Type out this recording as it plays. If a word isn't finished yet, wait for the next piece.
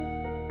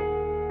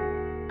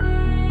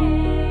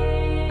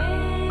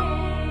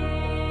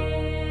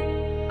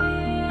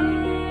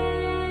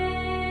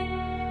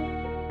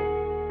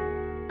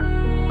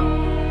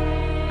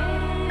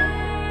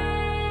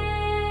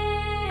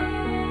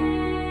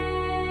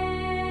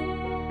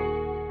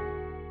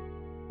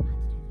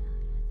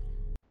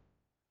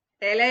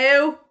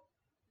Hello.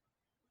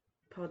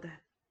 Hold that.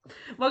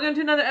 Welcome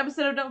to another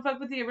episode of Don't Fuck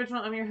With The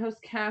Original. I'm your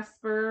host,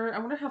 Casper. I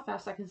wonder how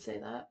fast I can say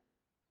that.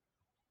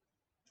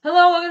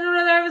 Hello, welcome to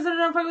another episode of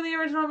Don't Fuck With The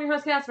Original. I'm your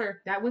host,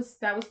 Casper. That was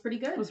pretty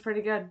good. It was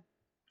pretty good.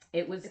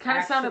 It was. It kind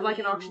of sounded like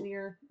an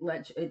auctioneer.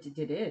 It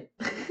did.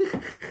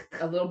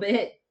 A little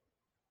bit.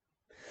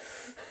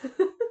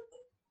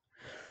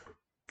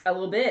 A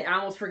little bit. I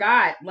almost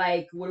forgot.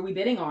 Like, what are we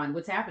bidding on?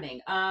 What's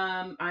happening?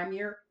 I'm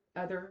your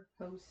other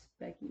host,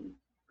 Becky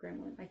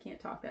Gremlin. I can't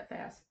talk that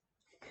fast.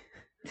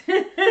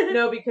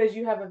 No, because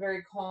you have a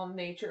very calm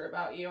nature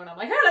about you, and I'm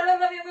like,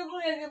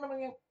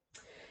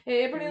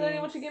 hey, pretty lady,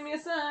 won't you give me a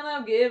sign?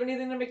 I'll give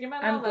anything to make you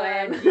mine. I'm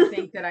glad you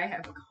think that I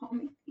have a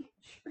calm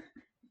nature.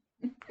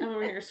 I'm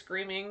over here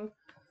screaming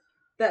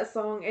that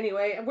song.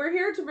 Anyway, we're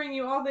here to bring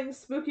you all things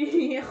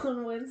spooky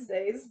on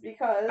Wednesdays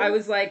because I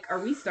was like, are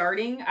we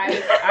starting?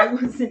 I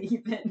wasn't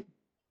even.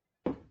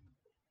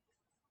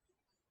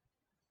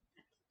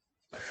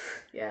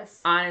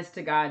 Yes. Honest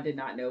to God, did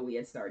not know we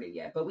had started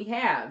yet, but we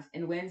have.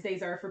 And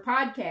Wednesdays are for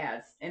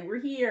podcasts, and we're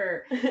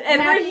here.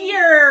 And we're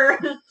here.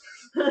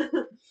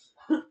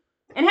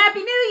 And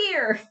Happy New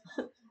Year!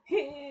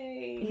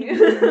 Hey.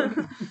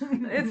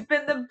 It's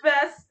been the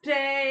best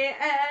day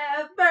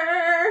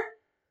ever.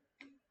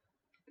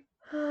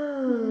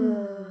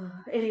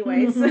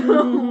 Anyway,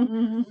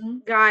 so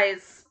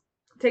guys,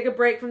 take a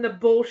break from the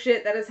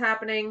bullshit that is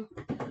happening.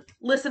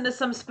 Listen to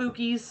some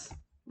spookies.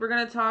 We're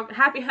gonna talk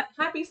happy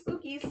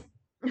spookies.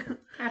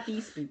 Happy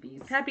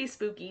spookies. Happy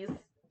spookies.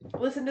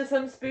 Listen to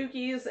some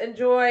spookies.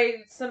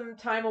 Enjoy some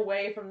time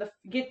away from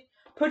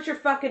put your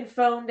fucking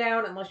phone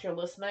down unless you're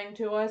listening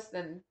to us,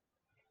 then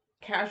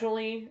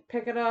casually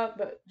pick it up,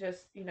 but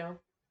just,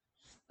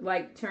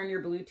 like turn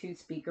your Bluetooth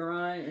speaker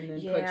on and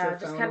then put your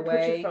just phone kind of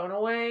away. put your phone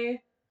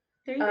away.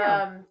 There you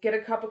go. Get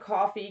a cup of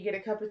coffee, get a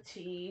cup of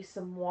tea,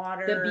 some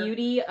water. The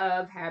beauty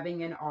of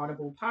having an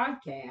Audible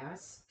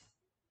podcast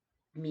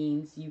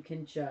means you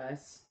can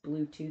just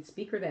Bluetooth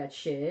speaker that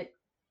shit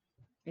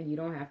and you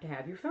don't have to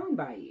have your phone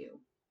by you.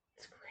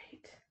 It's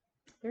great.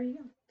 There you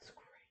go. It's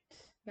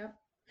great. Yep.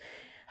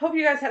 Hope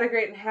you guys had a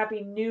great and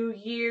happy new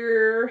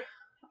year.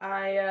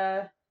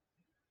 I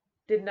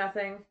did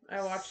nothing.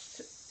 I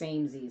watched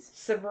Samesies.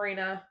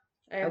 Sabrina,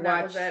 and I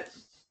that was it.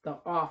 The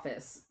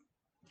Office.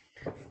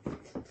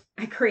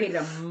 I created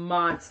a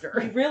monster.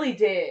 You really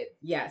did.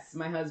 Yes,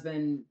 my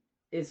husband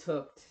is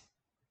hooked.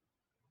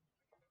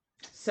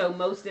 So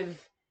most of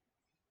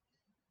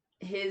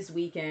his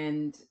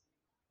weekend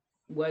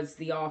was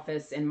The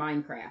Office and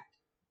Minecraft.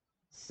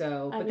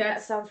 So,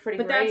 that sounds pretty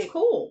great. But that's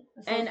cool.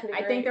 And I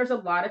great. think there's a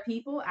lot of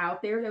people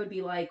out there that would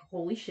be like,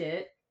 holy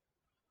shit,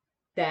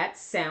 that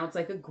sounds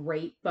like a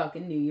great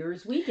fucking New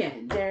Year's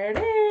weekend.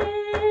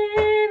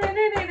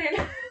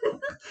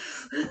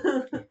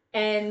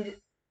 And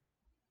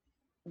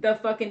the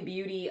fucking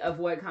beauty of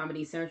what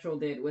Comedy Central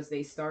did was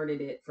they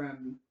started it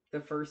from the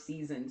first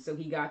season. So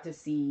he got to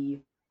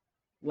see,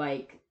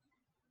 like,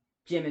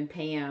 Jim and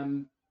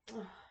Pam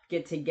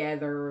get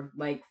together,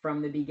 like,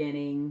 from the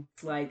beginning.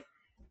 Like,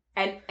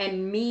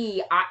 and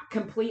me, I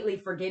completely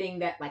forgetting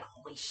that, like,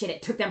 holy shit,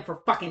 it took them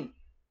for fucking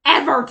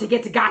ever to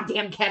get to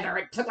goddamn together.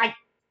 It took, like,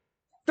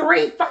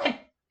 3 fucking...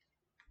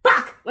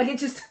 Fuck! Like, it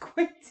just took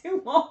way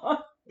too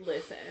long.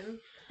 Listen.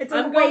 It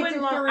took way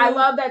too long. I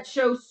love that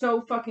show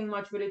so fucking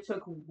much, but it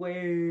took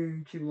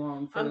way too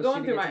long for I'm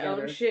going through my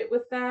own shit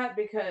with that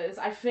because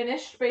I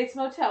finished Bates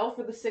Motel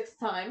for the 6th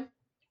time.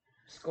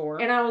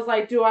 Score. And I was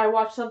like, do I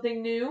watch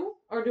something new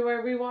or do I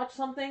rewatch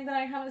something that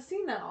I haven't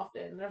seen that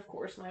often? And of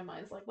course my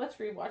mind's like, let's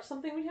rewatch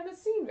something we haven't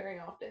seen very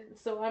often.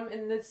 So I'm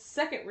in the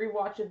second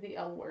rewatch of The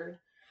L Word.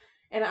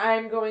 And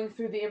I'm going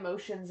through the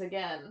emotions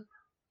again.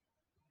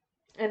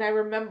 And I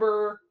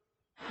remember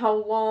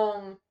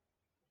how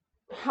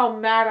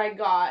mad I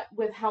got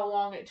with how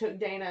long it took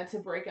Dana to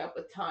break up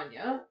with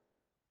Tanya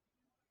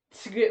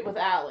to get with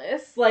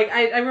Alice. Like,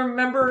 I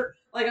remember,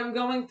 like, I'm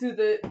going through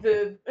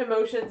the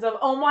emotions of,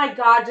 oh my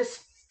god,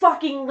 just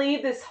fucking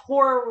leave this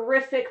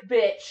horrific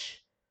bitch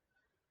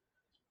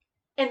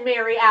and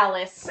marry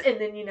Alice. And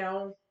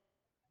then,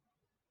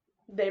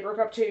 they broke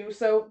up too,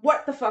 so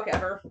what the fuck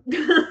ever.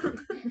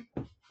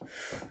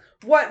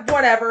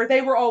 Whatever.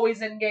 They were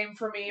always in game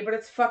for me, but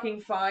it's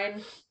fucking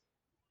fine.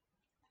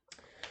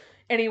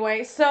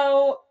 Anyway,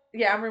 so,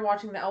 yeah, I'm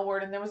rewatching The L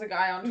Word, and there was a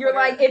guy on Twitter. You're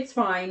like, it's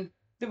fine.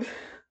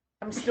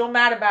 I'm still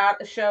mad about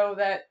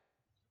an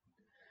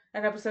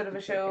episode of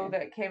a show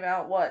that came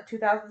out,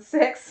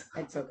 2006?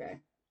 It's okay.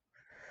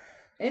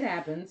 It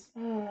happens.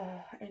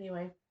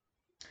 Anyway.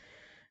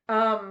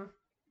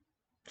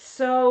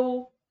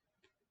 So,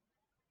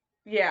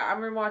 yeah,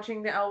 I'm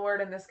rewatching The L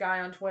Word, and this guy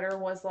on Twitter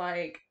was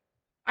like,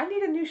 I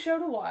need a new show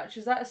to watch.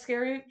 Is that a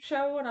scary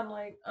show? And I'm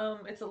like,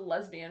 it's a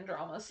lesbian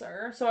drama,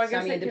 sir. So I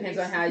guess it depends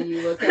on how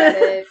you look at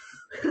it.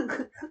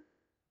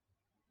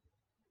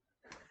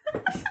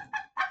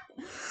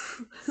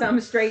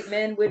 Some straight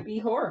men would be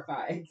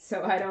horrified,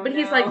 so I don't know. But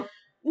he's like,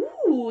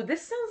 ooh,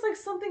 this sounds like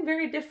something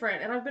very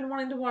different, and I've been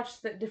wanting to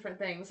watch different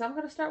things. So I'm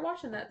going to start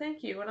watching that.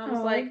 Thank you. And I was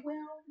like,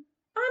 well,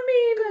 I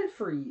mean, good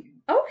for you.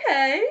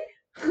 Okay.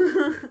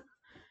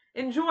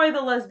 Enjoy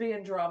the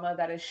lesbian drama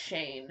that is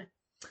Shane.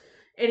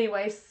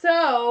 Anyway,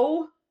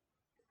 so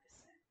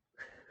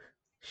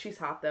she's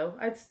hot though.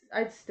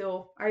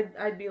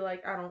 I'd be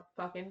like, I don't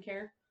fucking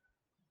care.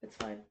 It's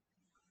fine.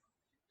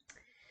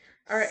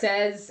 All right.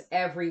 Says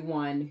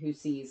everyone who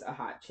sees a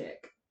hot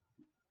chick.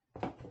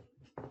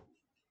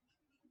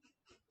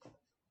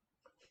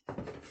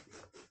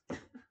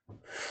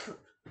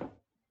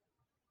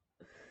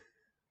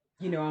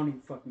 You know, I don't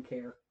even fucking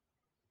care.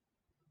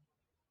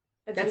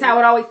 That's how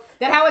it always.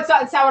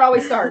 That's how it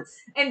always starts.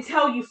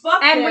 Until you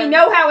fuck and them. We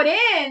know how it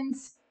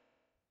ends,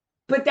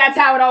 but that's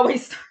how it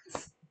always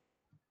starts.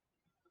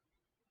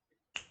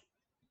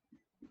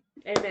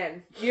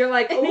 Amen. You're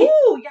like,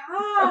 ooh,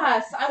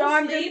 yes.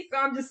 I'm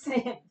just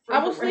saying.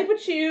 I will sleep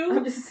with you.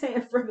 I'm just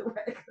saying for the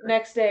record.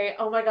 Next day,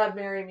 oh my God,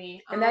 marry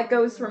me. And that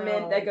goes for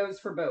men. That goes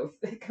for both.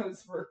 It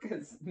goes for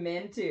because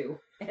men too,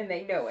 and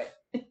they know it.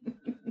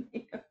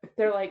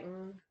 They're like,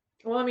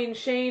 well, I mean,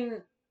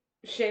 Shane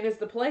is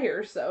the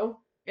player, so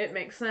it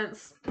makes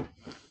sense.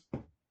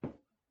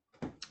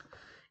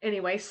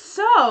 Anyway,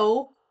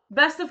 so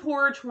Best of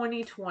Horror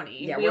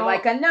 2020. Yeah, we're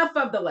like, enough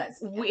of the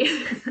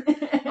lesbians.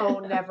 Oh,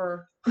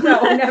 never.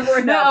 No, never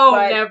enough. No,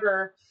 but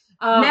never.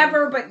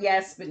 Never, but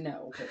yes, but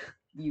no. But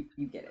you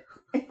get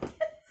it.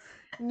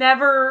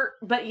 Never,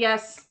 but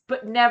yes,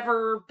 but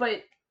never,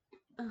 but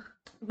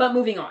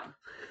moving on.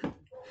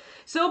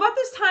 So about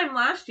this time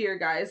last year,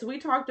 guys, we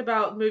talked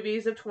about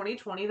movies of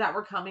 2020 that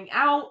were coming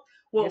out,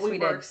 what we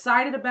were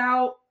excited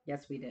about.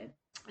 Yes, we did.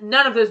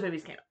 None of those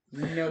movies came out.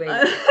 No, they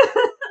didn't.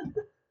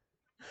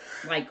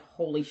 Like,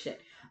 holy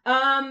shit.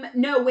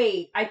 No,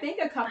 wait. I think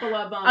a couple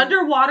of them.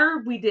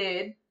 Underwater, we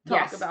did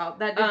talk about.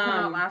 That did come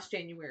out last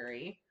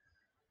January.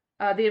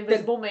 The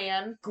Invisible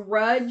Man.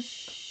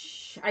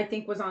 Grudge, I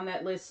think, was on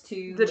that list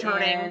too. The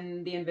Turning.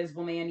 And The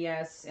Invisible Man,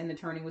 yes. And The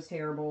Turning was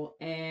terrible.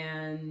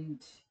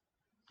 And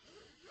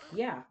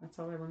yeah, that's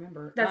all I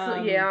remember.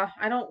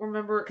 I don't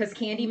remember. Because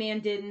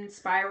Candyman didn't.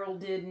 Spiral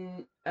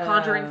didn't.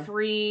 Conjuring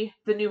 3.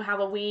 The New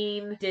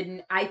Halloween.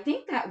 Didn't. I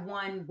think that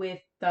one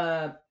with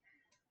the...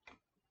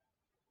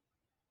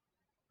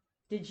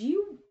 Did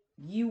you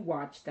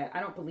watch that?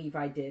 I don't believe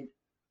I did.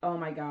 Oh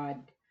my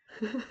God.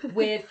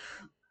 With,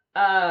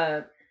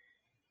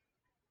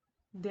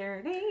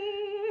 Dirty.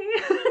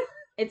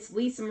 It's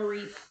Lisa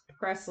Marie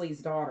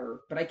Presley's daughter,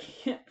 but I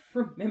can't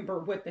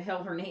remember what the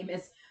hell her name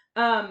is.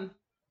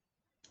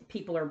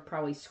 People are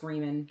probably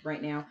screaming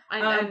right now.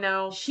 I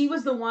know. She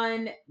was the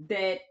one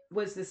that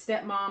was the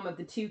stepmom of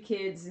the two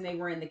kids, and they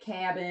were in the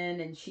cabin,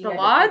 and she had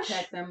to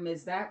protect them.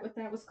 Is that what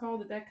that was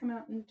called? Did that come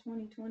out in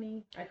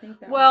 2020? I think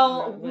that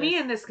was me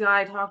and this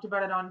guy talked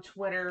about it on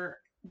Twitter.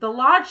 The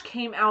Lodge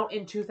came out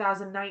in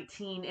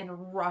 2019 in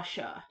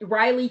Russia.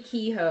 Riley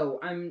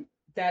Keough.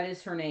 That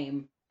is her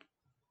name.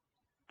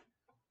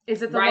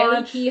 Is it the Riley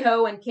Lodge?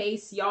 Keough, in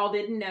case y'all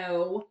didn't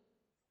know,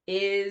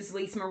 is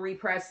Lisa Marie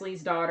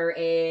Presley's daughter,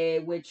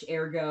 which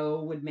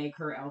ergo would make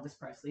her Elvis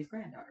Presley's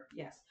granddaughter.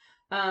 Yes.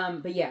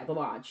 But yeah, The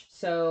Lodge.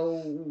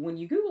 So when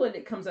you Google it,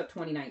 it comes up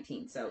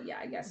 2019. So yeah,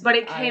 I guess. But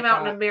it came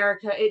out in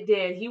America. It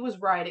did. He was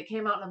right. It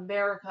came out in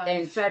America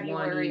in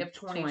February of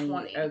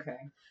 2020. Okay.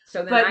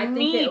 So then I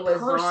think it was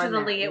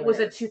personally, it was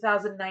a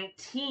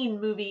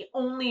 2019 movie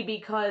only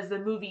because the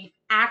movie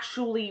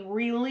actually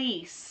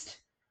released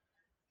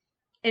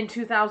in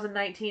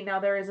 2019. Now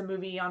there is a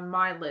movie on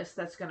my list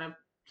that's gonna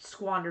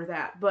squander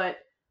that, but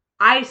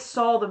I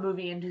saw the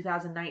movie in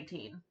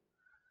 2019,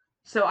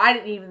 so I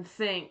didn't even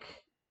think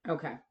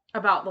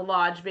about The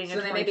Lodge being a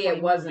 2020 So then maybe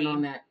it wasn't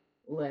on that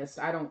list.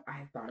 I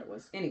thought it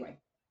was. Anyway,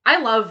 I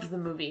loved the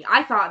movie.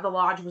 I thought The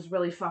Lodge was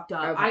really fucked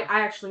up. I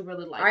actually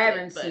really liked it. I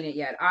haven't seen it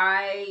yet.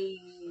 I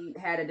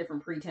had a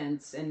different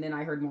pretense, and then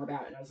I heard more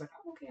about it, and I was like,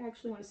 oh, okay, I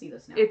actually want to see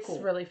this now. It's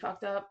really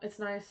fucked up. It's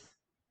nice.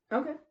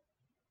 Okay.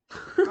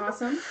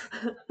 Awesome.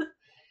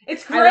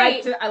 It's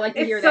great. I like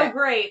to hear that. It's so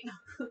great.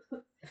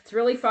 It's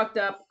really fucked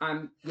up.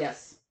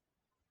 Yes.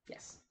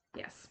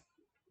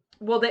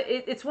 Well,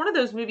 it's one of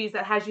those movies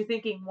that has you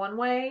thinking one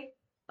way,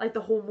 like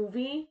the whole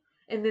movie,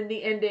 and then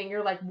the ending,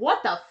 you're like,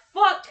 what the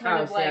fuck?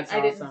 Kind of like,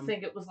 I didn't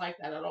think it was like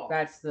that at all.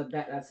 That's the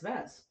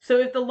best. So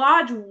if The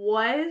Lodge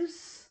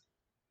was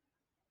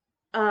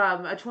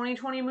a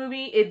 2020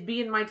 movie, it'd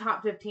be in my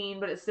top 15,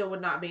 but it still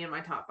would not be in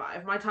my top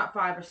 5. My top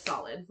 5 are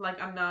solid.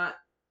 Like, I'm not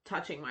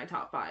touching my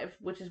top 5,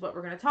 which is what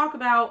we're going to talk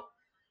about.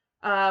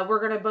 We're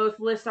going to both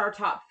list our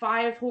top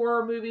 5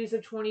 horror movies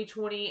of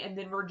 2020, and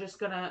then we're just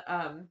going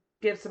to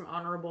give some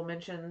honorable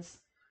mentions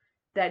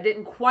that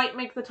didn't quite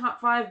make the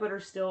top 5, but are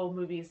still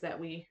movies that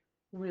we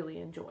really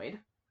enjoyed.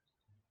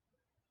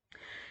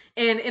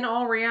 And in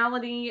all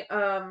reality,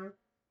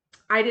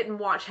 I didn't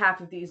watch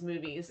half of these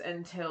movies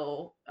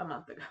until a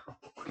month ago.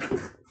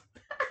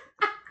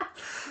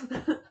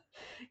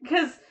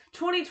 Because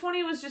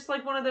 2020 was just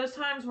like one of those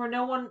times where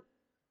no one...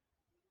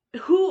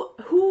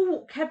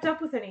 Who kept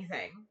up with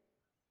anything?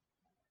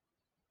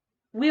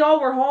 We all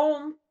were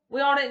home.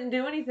 We all didn't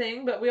do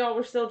anything, but we all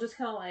were still just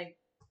kind of like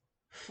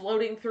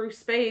floating through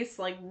space,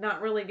 like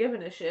not really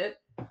giving a shit.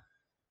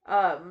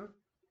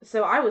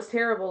 So I was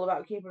terrible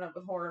about keeping up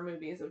with horror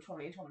movies of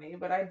 2020,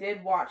 but I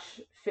did watch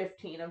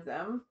 15 of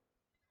them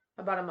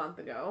about a month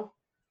ago.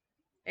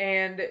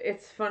 And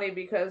it's funny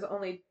because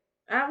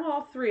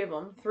three of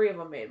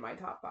them made my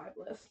top 5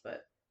 list,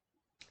 but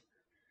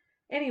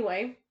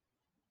anyway,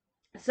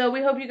 so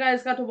we hope you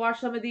guys got to watch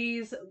some of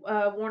these.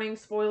 Warning,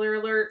 spoiler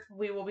alert,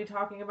 we will be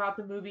talking about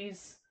the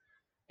movies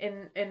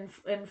in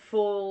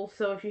full.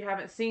 So if you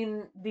haven't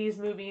seen these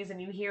movies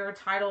and you hear a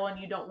title and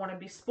you don't want to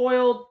be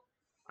spoiled,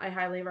 I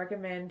highly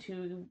recommend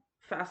to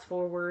fast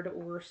forward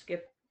or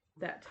skip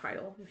that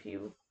title if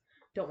you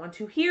don't want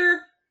to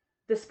hear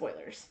the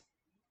spoilers.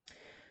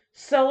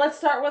 So let's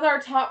start with our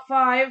top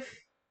 5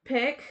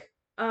 pick.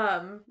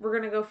 We're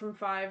gonna go from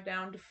 5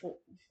 down to 4.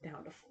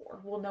 Down to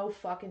 4. Well, no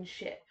fucking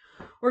shit.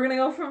 We're gonna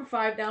go from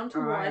 5 down to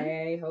 1.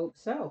 I hope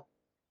so.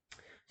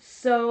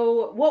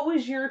 So, what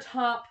was your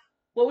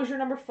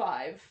number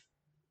 5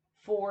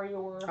 for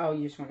your? Oh,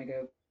 you just want to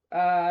go.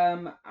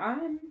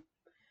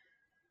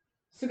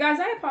 So guys,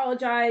 I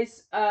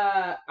apologize.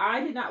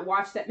 I did not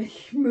watch that many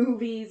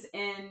movies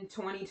in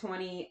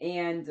 2020,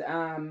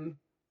 and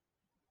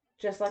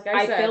just like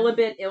I said, feel a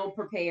bit ill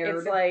prepared.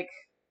 It's like,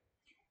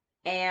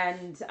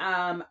 and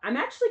I'm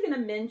actually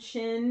gonna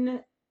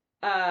mention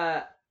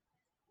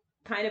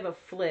kind of a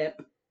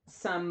flip,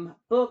 some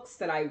books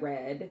that I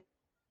read.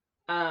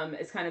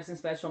 It's kind of some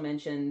special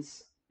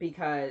mentions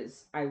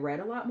because I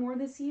read a lot more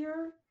this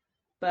year,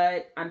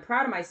 but I'm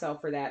proud of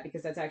myself for that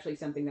because that's actually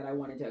something that I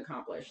wanted to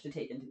accomplish to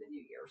take into the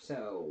new year.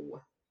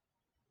 So,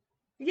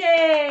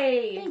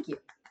 yay! Thank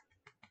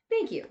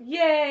you.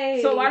 Yay!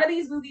 So a lot of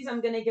these movies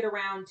I'm gonna get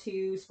around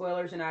to,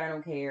 spoilers or not, I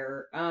don't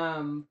care.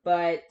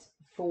 But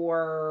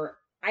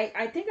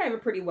I think I have a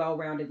pretty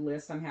well-rounded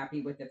list. I'm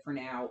happy with it for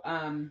now.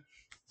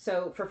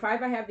 So for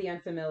 5 I have The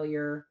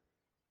Unfamiliar,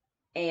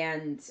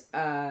 and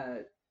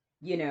I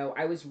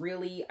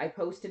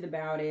posted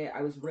about it.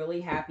 I was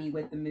really happy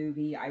with the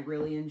movie. I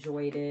really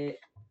enjoyed it.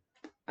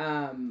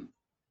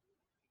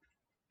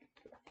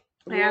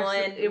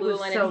 Llewellyn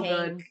and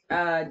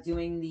Hank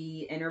doing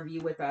the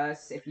interview with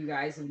us. If you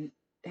guys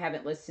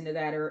haven't listened to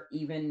that, or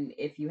even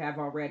if you have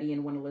already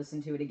and want to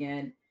listen to it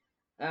again,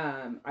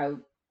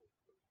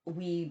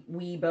 we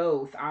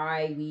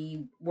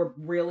were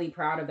really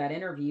proud of that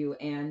interview,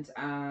 and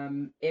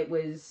it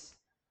was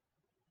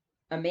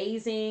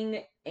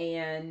amazing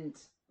and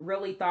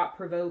really thought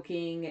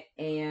provoking,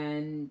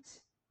 and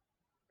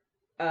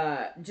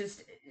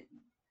just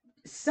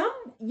some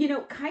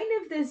kind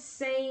of the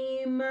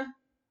same.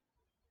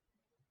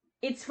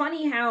 It's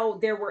funny how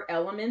there were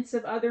elements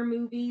of other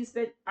movies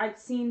that I've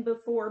seen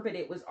before, but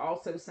it was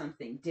also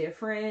something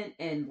different,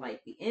 and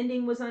like the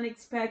ending was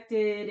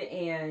unexpected,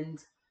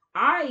 and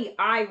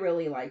I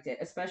really liked it,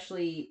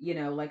 especially,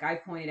 like I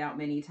pointed out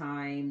many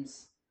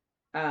times,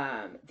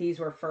 these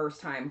were first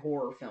time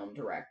horror film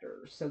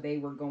directors, so they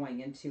were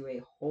going into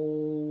a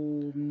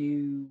whole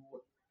new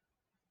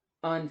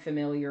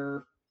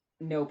unfamiliar,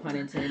 no pun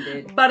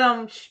intended, but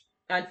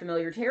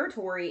unfamiliar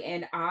territory,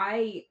 and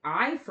I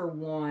for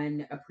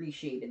one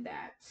appreciated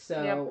that.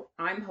 So yep.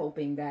 I'm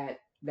hoping that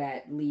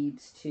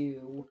leads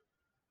to,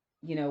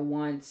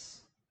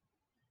 once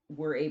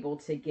we're able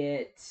to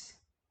get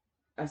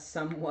a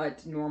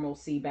somewhat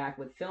normalcy back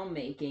with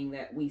filmmaking,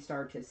 that we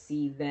start to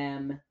see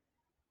them,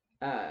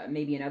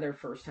 maybe another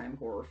first time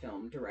horror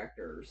film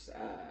directors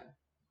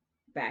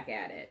back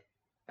at it,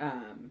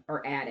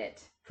 or at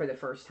it for the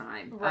first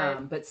time,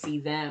 right. But see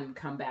them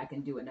come back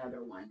and do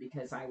another one,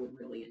 because I would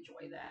really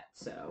enjoy that.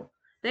 So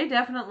they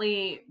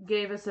definitely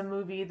gave us a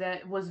movie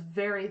that was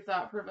very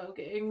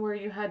thought-provoking, where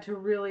you had to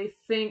really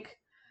think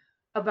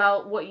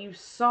about what you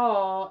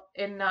saw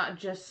and not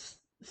just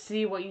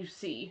see what you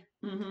see.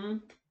 Mm-hmm.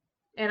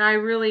 And I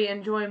really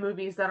enjoy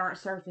movies that aren't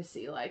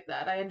surfacey like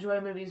that. I enjoy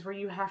movies where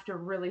you have to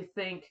really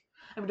think.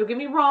 I mean, don't get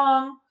me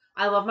wrong,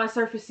 I love my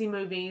surfacey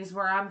movies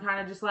where I'm kind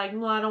of just like,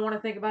 well, I don't want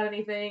to think about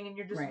anything, and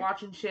you're just right.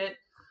 watching shit.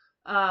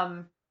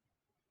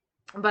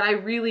 But I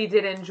really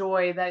did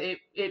enjoy that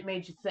it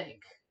made you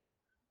think.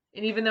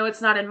 And even though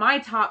it's not in my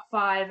top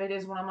 5, it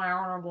is one of my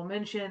honorable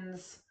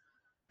mentions,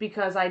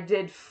 because I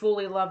did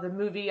fully love the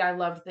movie. I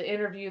loved the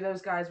interview.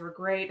 Those guys were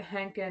great.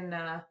 Hank and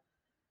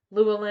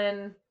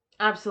Llewellyn,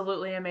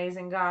 absolutely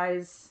amazing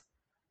guys.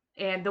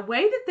 And the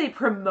way that they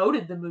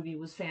promoted the movie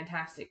was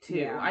fantastic too.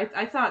 Yeah.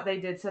 I thought they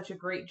did such a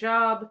great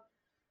job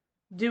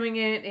doing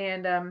it.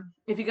 And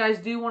if you guys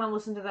do want to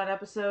listen to that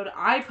episode,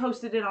 I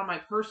posted it on my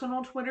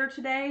personal Twitter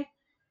today,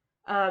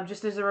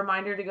 just as a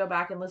reminder to go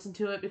back and listen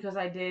to it, because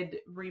I did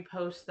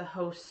repost the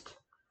host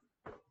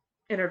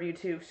interview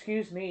too.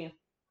 Excuse me.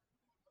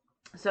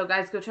 So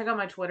guys, go check out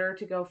my Twitter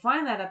to go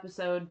find that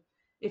episode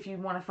if you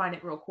want to find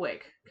it real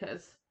quick,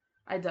 because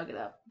I dug it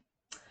up.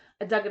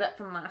 I dug it up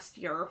from last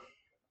year.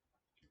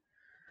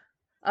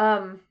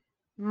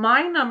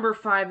 My number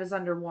 5 is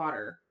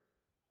Underwater.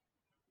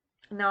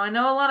 Now, I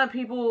know a lot of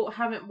people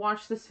haven't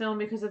watched this film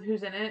because of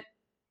who's in it.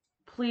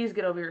 Please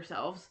get over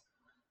yourselves.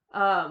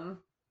 I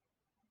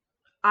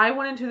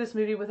went into this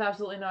movie with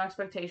absolutely no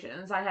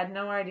expectations. I had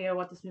no idea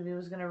what this movie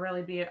was going to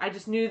really be. I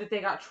just knew that they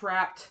got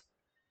trapped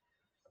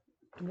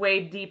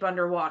way deep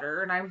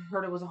underwater, and I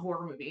heard it was a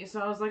horror movie. So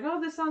I was like, oh,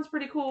 this sounds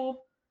pretty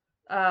cool.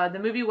 The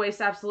movie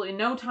wastes absolutely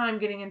no time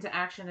getting into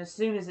action as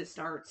soon as it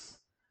starts.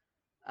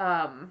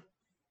 Um,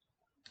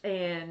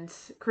 and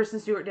Kristen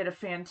Stewart did a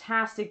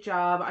fantastic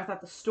job. I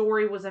thought the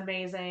story was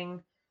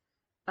amazing.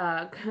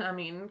 I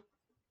mean,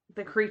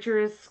 the creature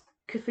is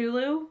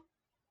Cthulhu.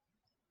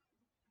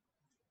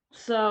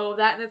 So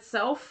that in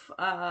itself,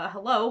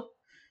 hello.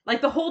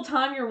 Like the whole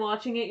time you're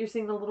watching it, you're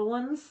seeing the little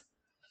ones.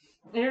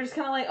 And you're just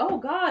kind of like, oh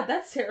god,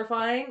 that's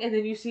terrifying. And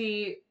then you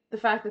see the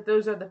fact that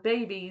those are the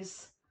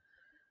babies.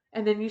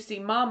 And then you see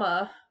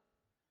Mama.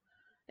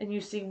 And you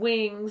see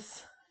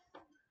wings.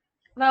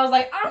 And I was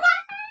like, oh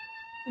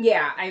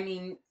Yeah, I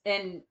mean,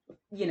 and,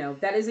 you know,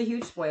 that is a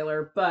huge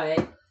spoiler,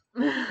 but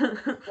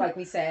my. like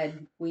we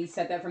said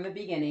that from the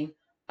beginning.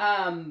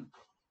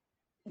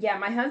 Yeah,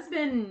 my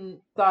husband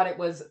thought it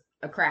was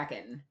a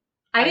kraken.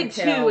 I did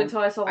too until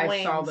I saw the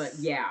wings. Saw the,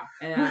 yeah,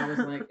 and I was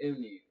like, oh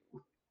no.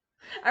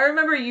 I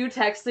remember you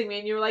texting me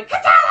and you were like,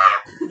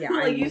 Katana! Yeah,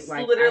 like you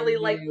literally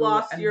like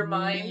lost your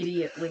mind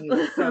immediately.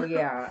 So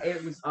yeah,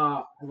 it was.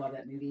 I love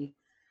that movie.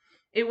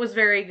 It was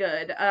very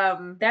good.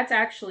 That's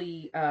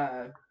actually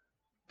my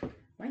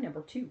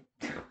number 2.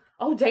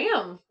 Oh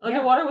damn!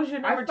 Underwater was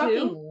your number 2. I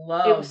fucking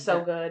love. It was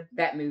so good.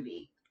 That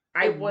movie.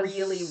 I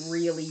really,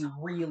 really,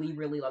 really,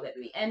 really love that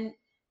movie. And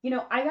you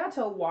know, I got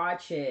to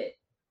watch it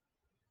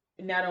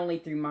not only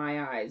through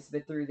my eyes,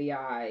 but through the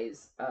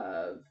eyes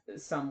of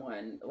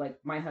someone like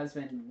my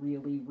husband.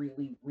 Really,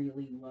 really,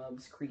 really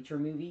loves creature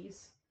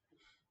movies.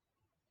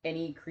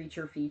 Any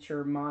creature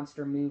feature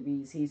monster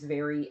movies. He's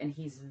very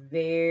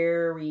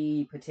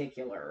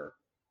particular.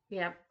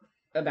 Yep.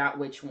 About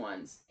which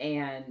ones.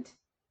 And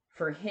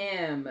for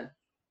him,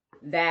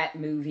 that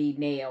movie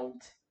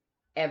nailed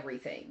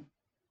everything.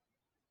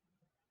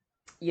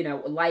 You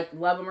know, like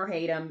love him or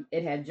hate him,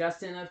 it had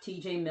just enough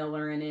T.J.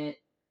 Miller in it.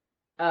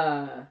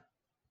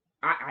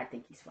 I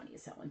think he's funny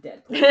as hell in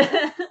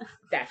Deadpool.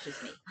 That's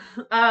just me.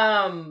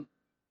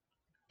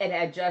 It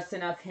had just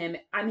enough him.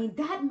 I mean,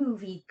 that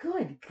movie,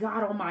 good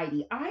God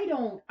almighty. I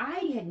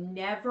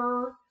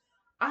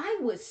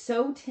was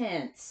so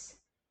tense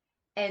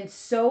and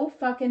so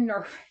fucking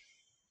nervous.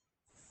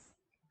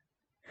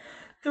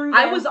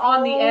 I was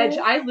on the edge.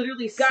 I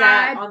literally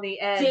sat on the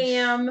edge.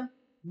 Damn.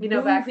 You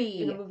know, back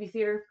in the movie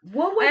theater.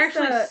 What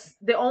was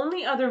the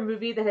only other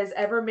movie that has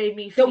ever made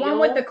me feel... The one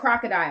with the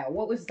crocodile.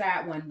 What was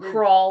that one?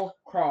 Crawl.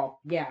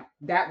 Yeah,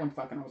 that one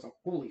fucking, I was like,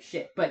 holy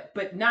shit.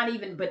 But not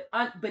even, but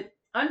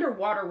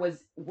Underwater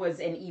was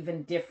an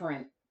even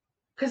different...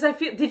 Because I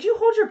feel... Did you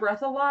hold your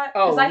breath a lot?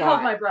 Oh, because I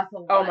held my breath a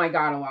lot. Oh my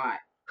God, a lot.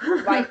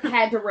 Like,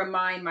 had to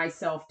remind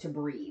myself to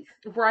breathe.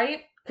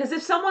 Right? Because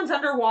if someone's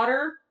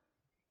underwater...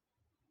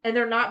 and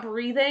they're not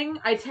breathing,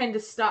 I tend to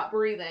stop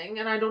breathing,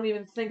 and I don't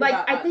even think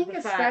about I think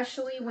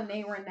especially when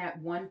they were in that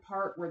one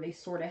part where they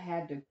sort of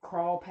had to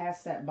crawl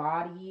past that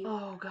body.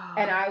 Oh, God.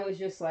 And I was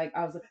like...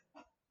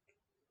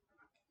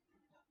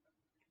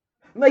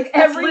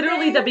 That's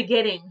literally the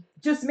beginning.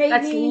 Just made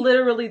That's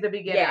literally the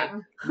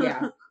beginning.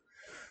 Yeah.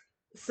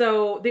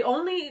 So,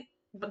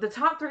 the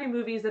top 3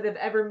 movies that have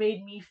ever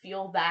made me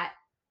feel that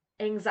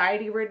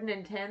anxiety-ridden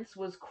intense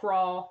was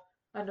Crawl,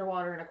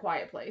 Underwater, and A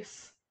Quiet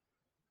Place.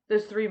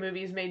 Those 3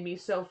 movies made me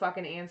so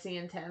fucking antsy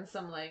and tense.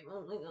 I'm like,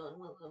 oh my God,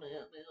 what's gonna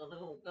happen?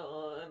 Oh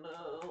God,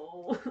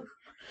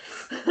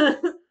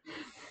 no.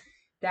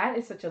 That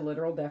is such a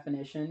literal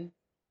definition,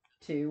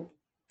 too.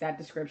 That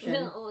description.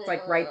 It's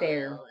like right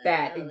there.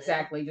 That,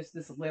 exactly. Just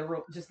this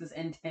literal, just this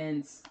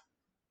intense.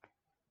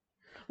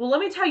 Well, let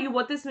me tell you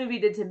what this movie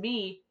did to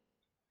me.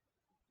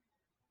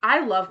 I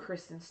love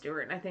Kristen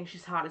Stewart, and I think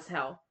she's hot as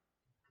hell.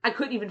 I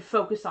couldn't even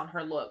focus on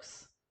her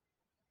looks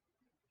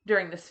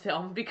during this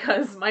film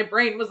because my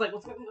brain was like,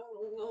 what's going on?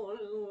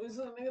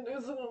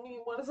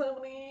 What is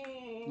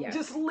happening? Yeah.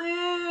 Just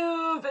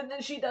live, and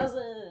then she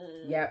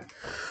doesn't. Yep.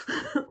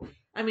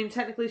 I mean,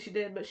 technically she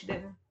did, but she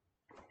didn't.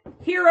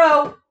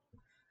 Hero!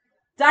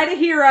 Died a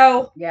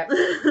hero! Yep.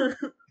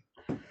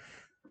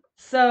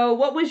 So,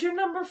 what was your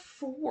number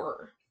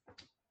 4?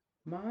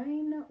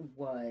 Mine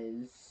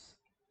was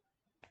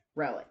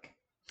Relic.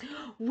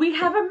 We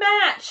have a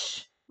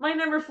match! My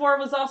number 4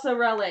 was also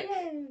Relic.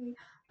 Yay!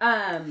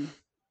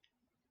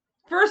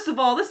 First of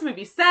all, this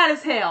movie's sad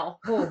as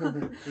hell.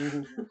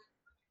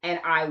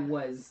 And I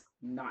was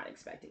not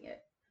expecting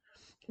it.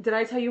 Did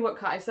I tell you what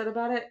Kai said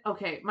about it?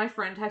 Okay, my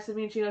friend texted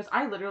me and she goes,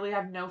 I literally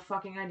have no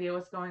fucking idea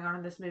what's going on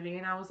in this movie.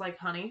 And I was like,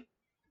 honey,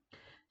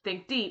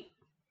 think deep.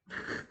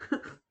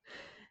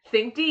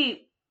 Think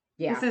deep.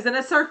 Yeah. This isn't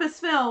a surface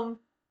film.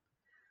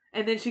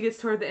 And then she gets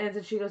toward the end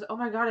and she goes, oh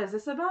my God, is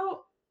this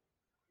about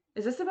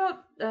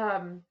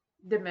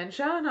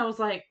dementia? And I was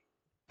like,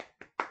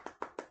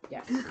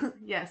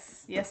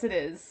 yes. Yes, it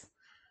is.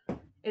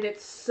 And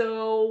it's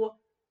so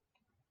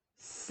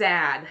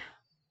sad.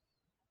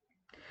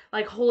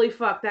 Like, holy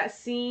fuck, that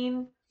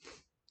scene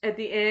at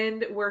the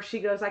end where she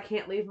goes, I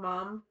can't leave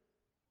Mom.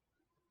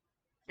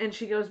 And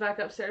she goes back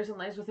upstairs and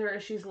lays with her,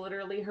 and she's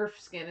literally, her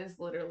skin is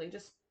literally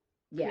just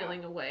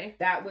peeling away.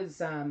 That was,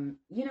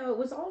 it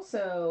was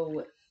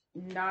also,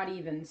 not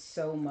even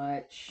so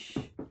much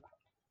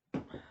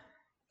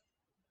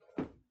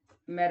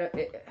meta.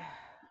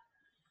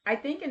 I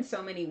think in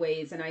so many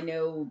ways, and I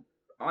know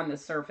on the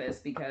surface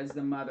because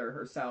the mother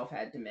herself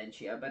had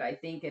dementia, but I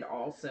think it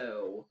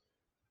also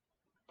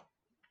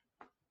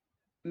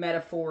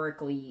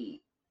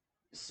metaphorically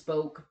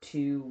spoke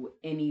to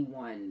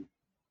anyone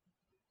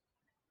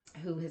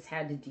who has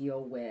had to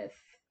deal with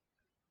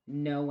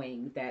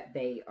knowing that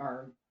they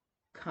are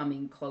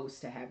coming close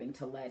to having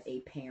to let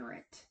a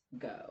parent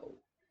go.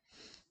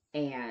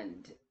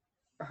 And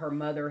her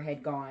mother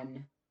had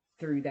gone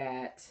through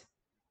that.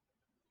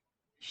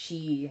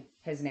 She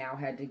is now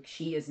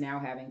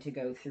having to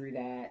go through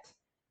that.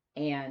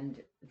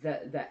 And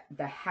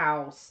the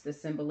house, the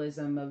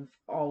symbolism of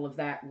all of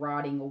that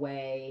rotting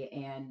away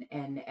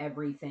and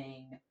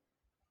everything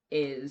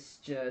is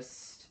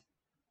just,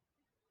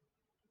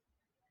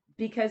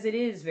 because it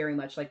is very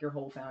much like your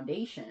whole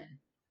foundation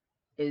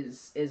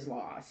is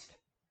lost,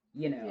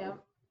 you know.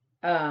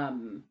 Yeah.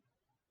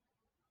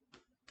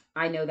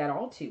 I know that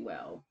all too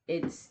well.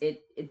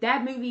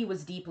 That movie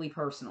was deeply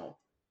personal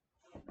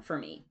for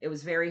me. It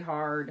was very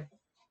hard.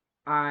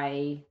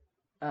 I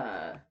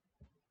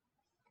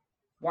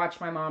watched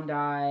my mom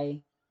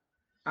die.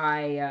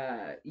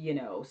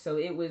 So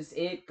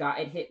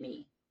it hit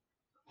me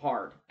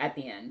hard at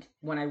the end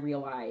when I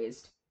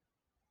realized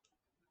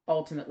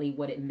ultimately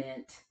what it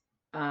meant.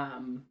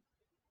 And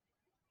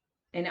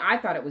I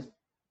thought it was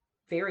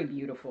very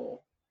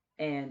beautiful,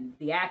 and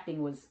the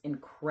acting was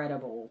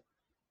incredible.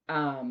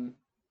 And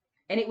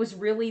it was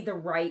really the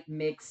right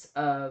mix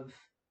of,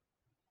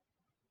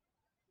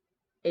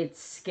 it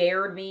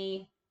scared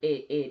me,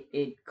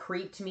 it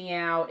creeped me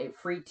out, it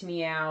freaked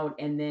me out,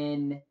 and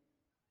then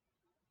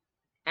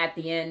at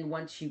the end,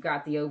 once you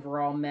got the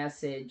overall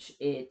message,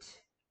 it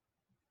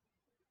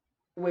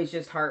was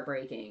just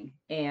heartbreaking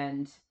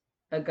and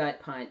a gut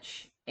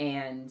punch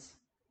and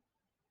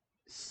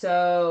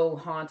so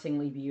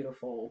hauntingly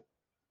beautiful.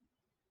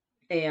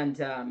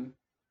 And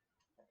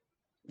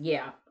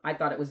yeah, I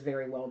thought it was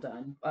very well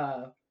done.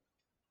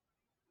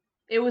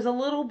 It was a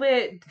little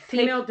bit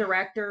female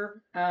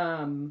director.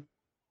 I'll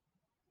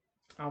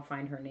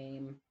find her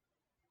name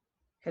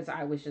because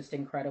I was just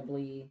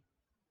incredibly.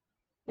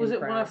 Was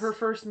impressed. It one of her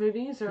first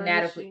movies, or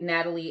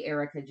Natalie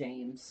Erica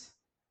James?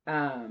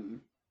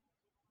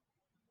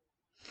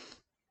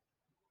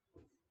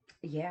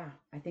 Yeah,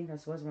 I think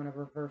this was one of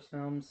her first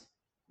films.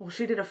 Well,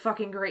 she did a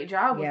fucking great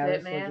job with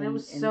it, man. It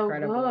was so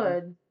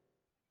good.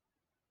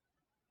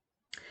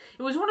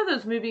 It was one of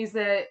those movies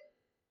that,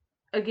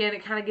 again,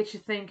 it kind of gets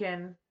you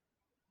thinking,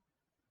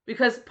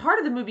 because part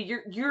of the movie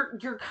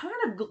you're kind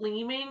of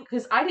gleaming,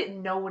 because I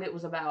didn't know what it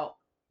was about.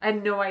 I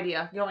had no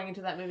idea going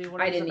into that movie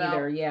what it was about. I didn't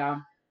either.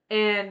 Yeah,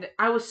 and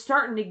I was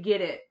starting to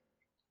get it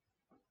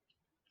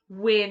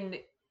when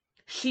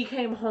she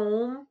came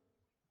home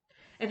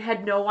and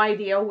had no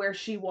idea where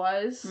she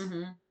was.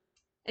 Mm-hmm.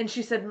 And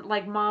she said,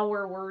 like, Ma,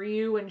 where were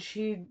you? And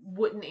she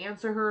wouldn't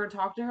answer her or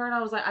talk to her. And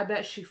I was like, I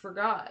bet she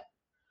forgot.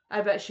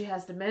 I bet she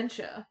has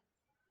dementia.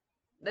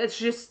 That's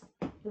just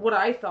what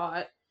I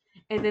thought.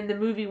 And then the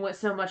movie went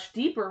so much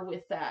deeper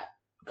with that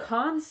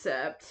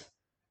concept.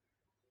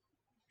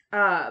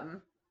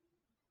 And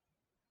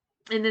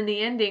then the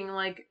ending,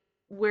 like,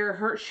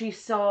 where she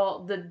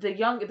saw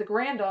the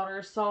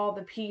granddaughter saw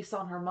the piece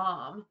on her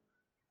mom,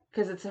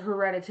 because it's a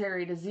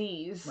hereditary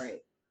disease,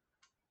 right?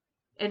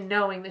 And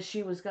knowing that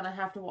she was gonna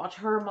have to watch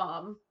her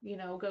mom,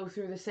 go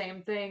through the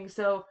same thing.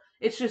 So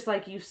it's just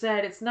like you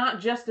said, it's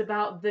not just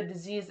about the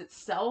disease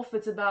itself;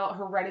 it's about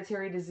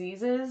hereditary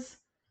diseases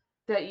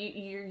that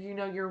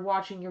you're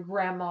watching your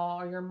grandma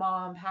or your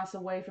mom pass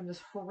away from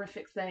this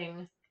horrific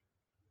thing.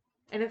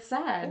 And it's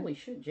sad. Holy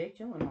shit, Jake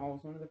Gyllenhaal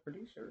was one of the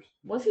producers.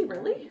 Was he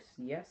really?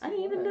 Yes, I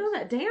didn't even know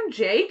that. Damn,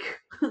 Jake.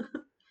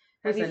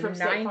 has a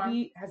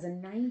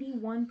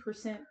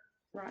 91%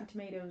 Rotten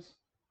Tomatoes.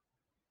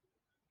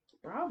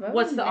 Bravo.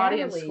 What's the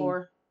audience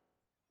score?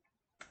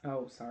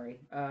 Oh,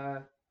 sorry. Yeah,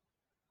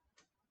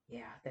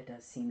 that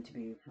does seem to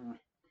be. Oh,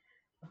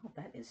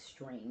 that is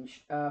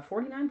strange.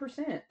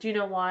 49%. Do you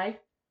know why?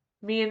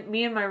 Me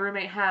and my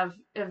roommate have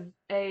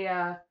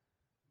a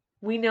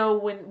we know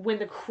when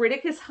the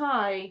critic is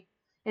high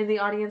and the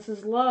audience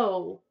is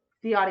low,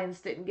 the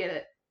audience didn't get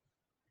it.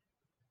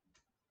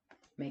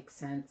 Makes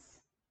sense.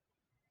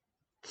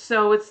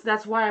 So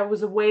that's why I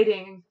was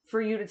waiting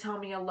for you to tell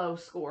me a low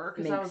score,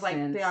 because I was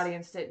like, the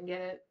audience didn't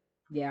get it.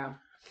 Yeah.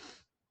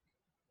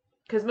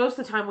 Because most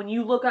of the time when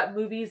you look up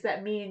movies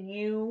that me and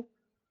you,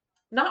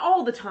 not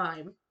all the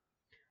time,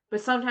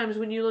 but sometimes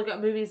when you look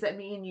at movies that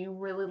me and you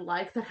really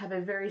like that have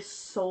a very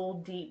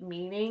soul deep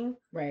meaning,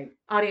 right,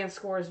 audience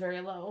score is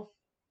very low,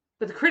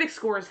 but the critic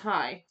score is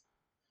high.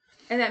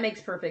 And that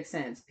makes perfect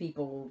sense.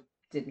 People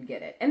didn't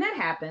get it, and that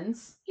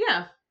happens.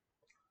 Yeah.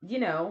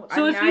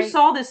 So if you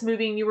saw this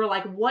movie and you were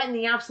like, what in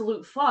the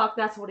absolute fuck,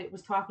 that's what it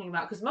was talking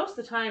about. Because most of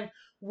the time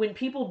when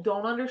people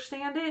don't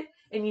understand it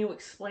and you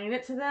explain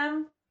it to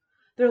them,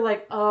 they're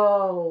like,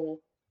 oh,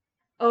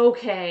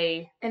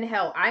 okay. And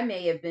hell, I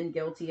may have been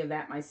guilty of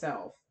that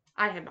myself.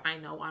 I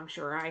know, I'm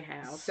sure I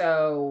have.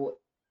 So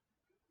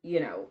you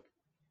know,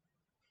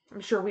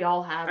 I'm sure we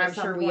all have. I'm At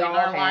some sure point we all in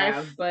our have,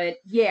 life. but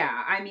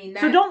yeah, I mean,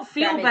 So don't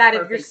feel makes bad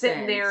if you're perfect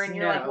sitting there sense. and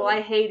you're like, well, No. I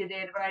hated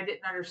it, but I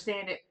didn't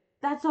understand it.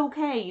 That's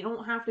okay. You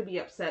don't have to be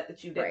upset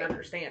that you didn't Right.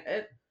 understand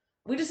it.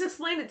 We just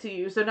explained it to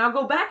you, so now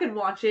go back and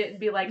watch it and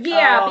be like,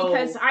 Yeah, oh.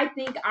 because I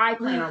think I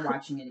plan on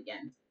watching it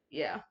again.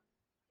 Yeah.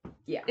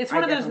 Yeah. It's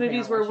one of those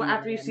movies where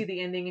after you see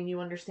the ending and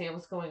you understand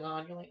what's going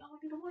on, you're like, oh, I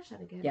need to watch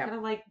that again. Yep. Kind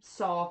of like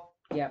Saw.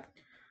 Yep.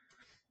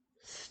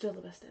 Still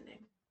the best ending.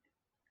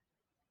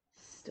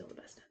 Still the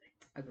best ending.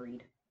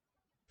 Agreed.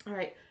 All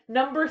right.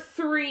 Number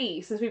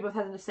 3, since we both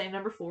had the same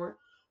number 4.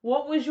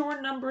 What was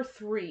your number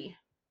 3?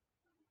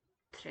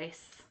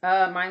 Trace.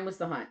 Mine was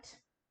The Hunt.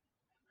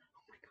 Oh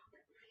my god,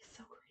 that movie's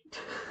so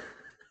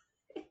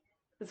great.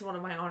 It's one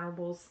of my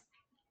honorables.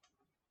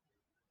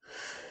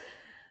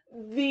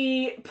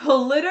 The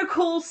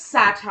political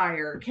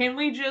satire. Can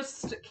we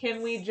just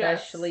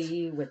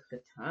Especially with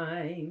the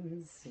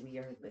times we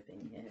are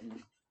living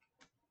in.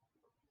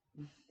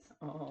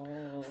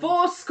 Oh.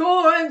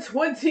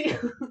 420.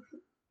 That's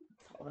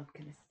all I'm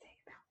gonna say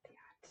about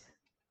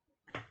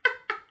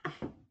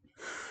that.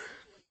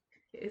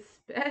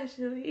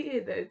 Especially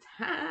the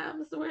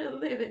times we're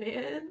living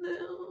in.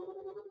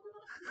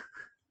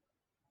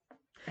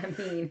 I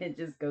mean, it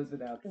just goes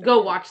without saying.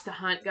 Go watch The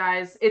Hunt,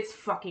 guys. It's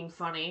fucking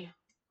funny.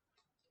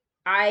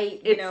 I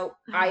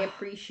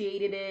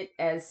appreciated it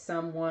as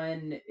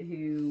someone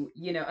who,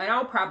 and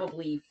I'll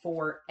probably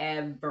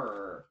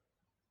forever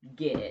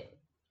get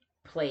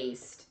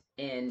placed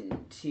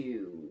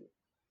into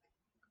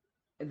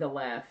the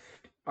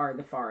left or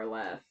the far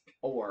left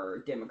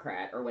or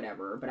Democrat or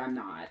whatever, but I'm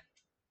not.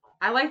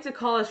 I like to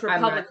call us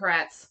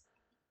Republicrats.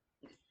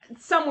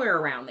 Somewhere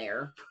around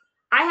there.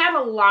 I have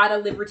a lot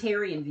of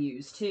libertarian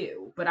views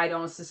too, but I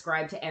don't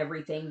subscribe to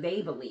everything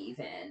they believe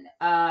in.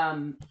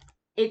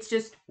 It's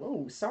just,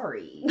 oh,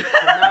 sorry. Did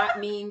not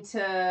mean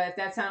to, if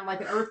that sounded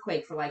like an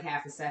earthquake for like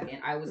half a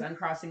second. I was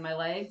uncrossing my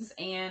legs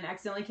and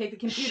accidentally kicked the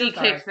computer. She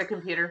kicked the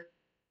computer.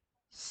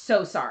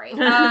 So sorry.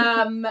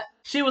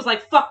 She was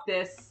like, fuck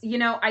this.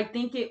 I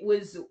think it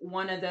was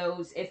one of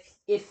those, if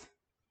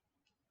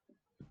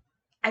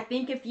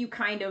you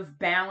kind of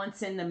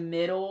balance in the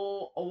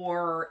middle,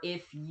 or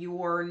if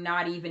you're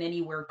not even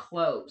anywhere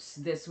close,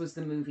 this was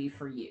the movie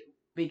for you.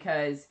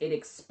 Because it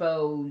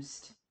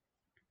exposed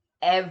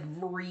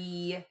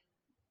every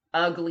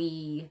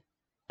ugly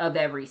of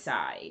every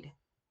side.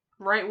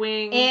 Right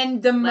wing.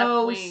 In the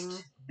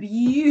most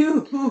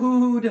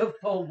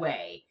beautiful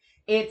way.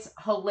 It's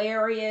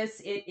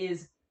hilarious. It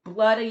is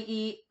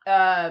bloody.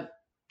 Emma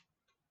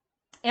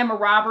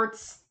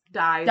Roberts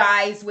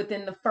dies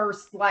within the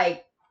first,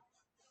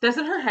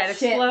 doesn't her head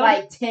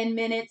explode? 10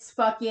 minutes.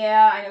 Fuck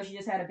yeah. I know she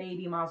just had a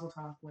baby, mazel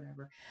tov,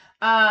 whatever.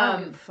 I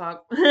don't give a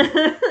fuck.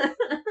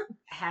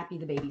 Happy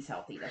the baby's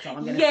healthy. That's all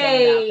I'm going to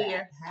say about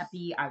that.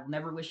 Happy. I will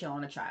never wish ill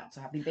on a child.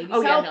 So happy the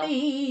baby's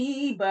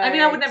healthy. No. But I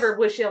mean, I would never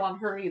wish ill on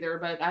her either,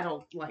 but I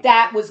don't like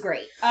that. Was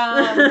great.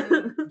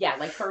 Yeah,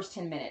 first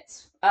 10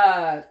 minutes.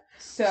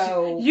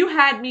 So you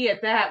had me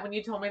at that when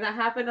you told me that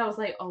happened. I was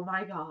like, oh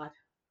my god.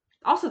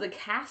 Also, the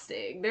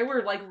casting. There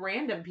were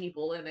random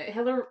people in it.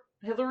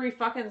 Hillary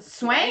fucking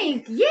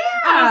Swank. Yeah.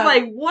 I was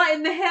like, what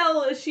in the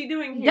hell is she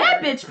doing here?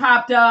 That bitch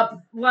popped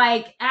up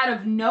out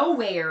of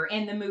nowhere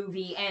in the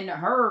movie, and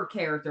her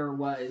character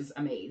was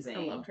amazing.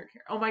 I loved her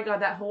character. Oh my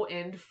god, that whole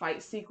end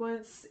fight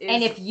sequence is...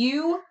 And if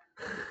you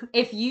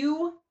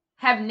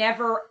have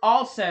never,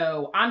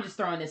 also, I'm just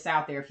throwing this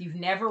out there, if you've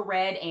never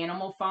read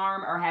Animal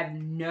Farm or have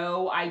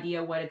no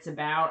idea what it's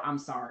about, I'm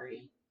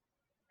sorry.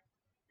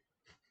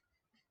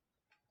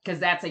 Because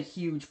that's a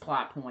huge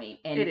plot point.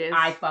 And it is.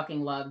 I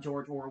fucking love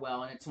George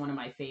Orwell, and it's one of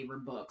my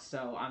favorite books,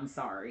 so I'm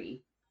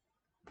sorry.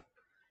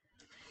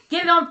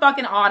 Get it on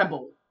fucking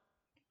Audible.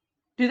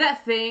 Do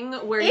that thing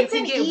where you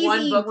can get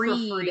one book for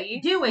free.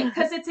 Do it,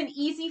 because it's an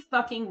easy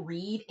fucking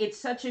read. It's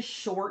such a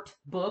short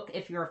book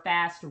if you're a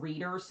fast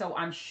reader, so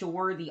I'm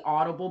sure the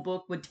Audible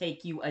book would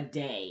take you a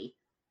day.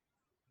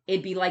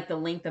 It'd be like the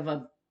length of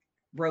a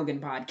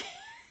Rogan podcast.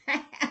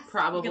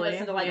 Probably. You could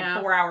listen to a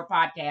 4-hour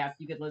podcast.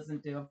 You could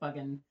listen to a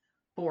fucking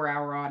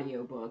 4-hour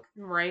audiobook.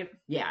 Right.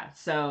 Yeah.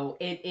 So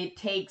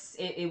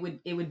it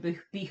would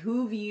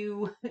behoove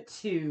you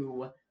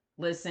to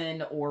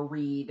listen or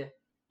read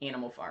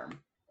Animal Farm.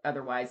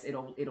 Otherwise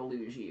it'll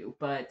lose you.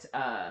 But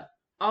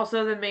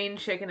also the main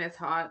chicken is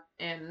hot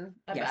and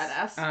a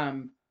badass.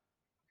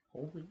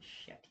 Holy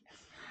shit.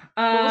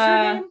 What was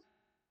her name?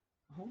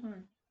 Hold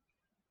on.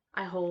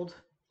 I hold.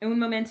 Un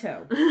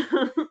momento.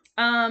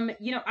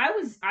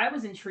 I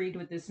was intrigued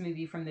with this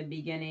movie from the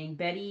beginning.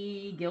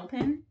 Betty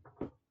Gilpin.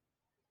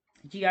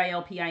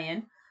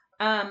 Gilpin.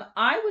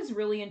 I was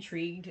really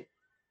intrigued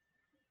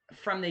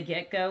from the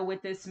get-go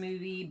with this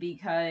movie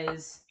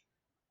because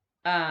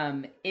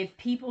if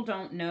people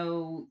don't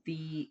know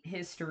the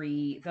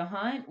history, The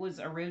Hunt was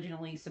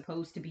originally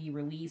supposed to be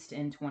released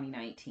in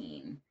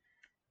 2019.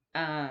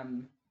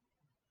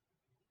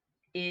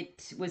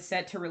 It was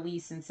set to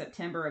release in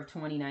September of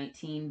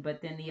 2019,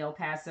 but then the El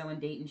Paso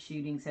and Dayton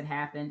shootings had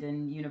happened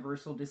and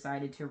Universal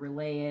decided to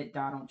relay it.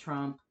 Donald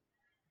Trump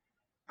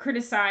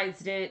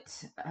criticized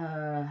it.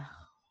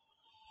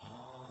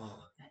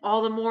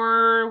 All the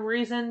more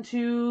reason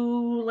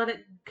to let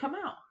it come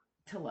out.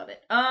 To love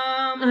it.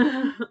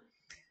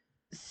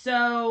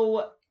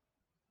 So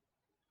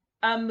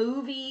a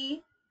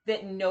movie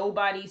that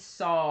nobody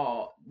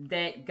saw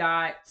that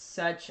got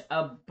such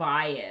a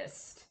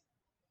bias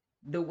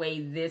the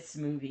way this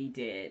movie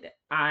did,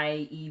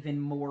 I even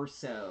more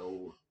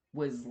so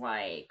was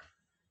like,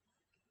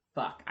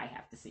 fuck, I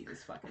have to see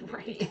this fucking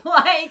movie.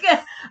 Right. Like,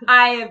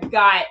 I have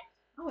got,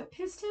 oh, it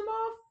pissed him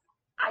off?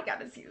 I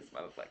gotta see this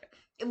motherfucker.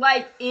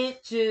 Like,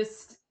 it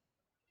just,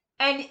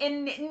 and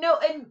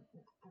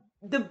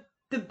the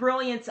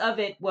brilliance of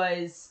it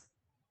was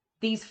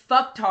these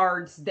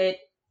fucktards that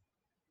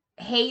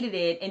hated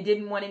it and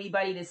didn't want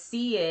anybody to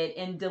see it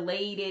and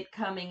delayed it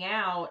coming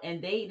out,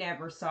 and they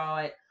never saw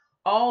it.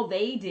 All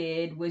they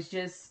did was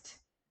just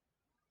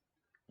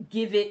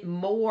give it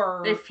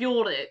more. They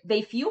fueled it.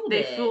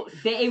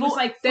 It was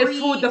like free, they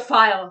fueled the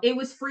file. It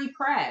was free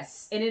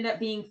press. It ended up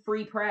being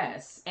free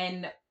press,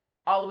 and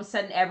all of a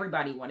sudden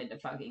everybody wanted to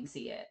fucking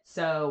see it.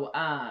 So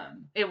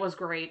it was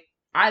great.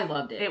 I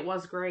loved it. It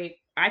was great.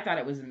 I thought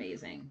it was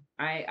amazing.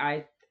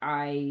 I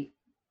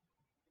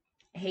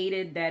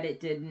hated that it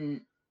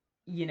didn't,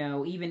 you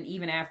know,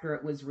 even after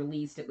it was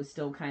released, it was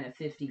still kind of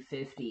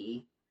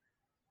 50-50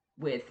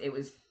 with it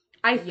was.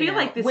 I feel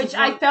like this, which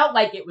I felt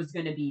like it was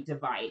going to be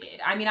divided.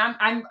 I mean,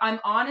 I'm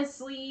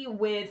honestly,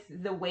 with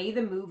the way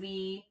the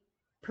movie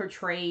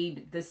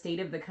portrayed the state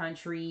of the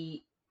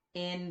country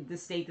in the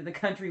state that the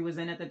country was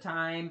in at the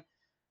time,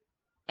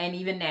 and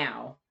even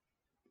now,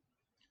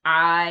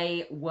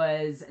 I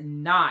was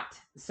not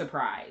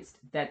surprised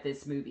that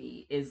this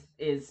movie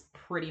is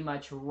pretty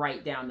much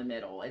right down the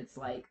middle. It's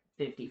like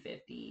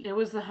 50-50. It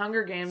was the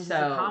Hunger Games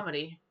as a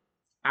comedy.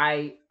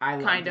 I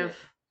kind of.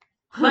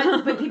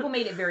 But people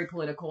made it very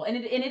political, and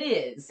it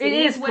is. It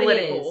is what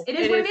political. It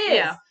is what it is.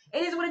 Yeah.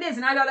 It is what it is,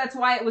 and I thought that's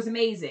why it was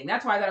amazing.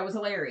 That's why I thought it was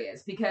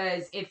hilarious,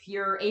 because if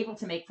you're able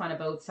to make fun of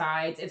both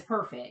sides, it's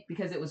perfect,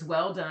 because it was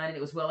well done, and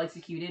it was well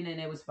executed, and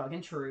it was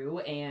fucking true,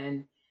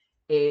 and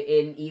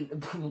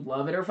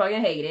love it or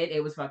fucking hate it,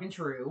 it was fucking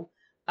true.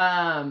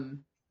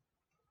 And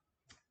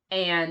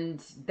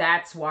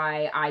that's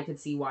why I could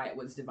see why it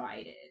was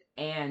divided.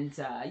 And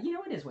you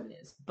know, it is what it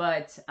is.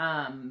 But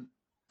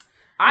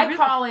I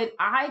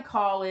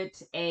call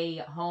it a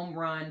home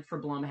run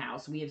for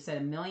Blumhouse. We have said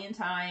a million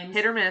times,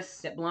 hit or miss,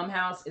 that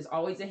Blumhouse is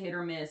always a hit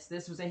or miss.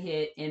 This was a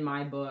hit in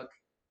my book.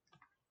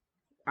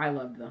 I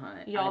loved The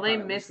Hunt. Y'all, they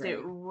missed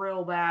it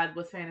real bad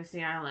with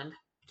Fantasy Island.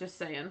 Just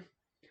saying.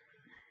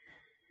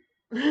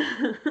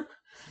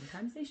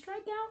 Sometimes they strike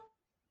out.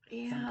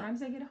 Yeah.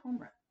 Sometimes they get a home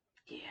run.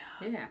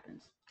 Yeah. It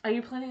happens. Are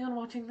you planning on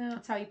watching that?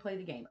 That's how you play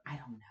the game. I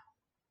don't know.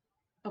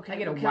 Okay. If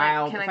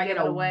I get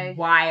a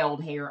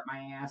wild hair at my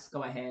ass,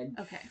 go ahead.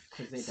 Okay.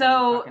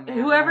 So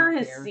whoever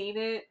has seen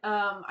it,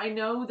 I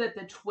know that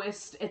the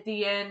twist at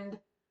the end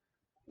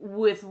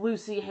with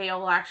Lucy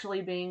Hale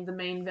actually being the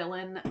main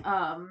villain,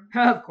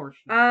 of course.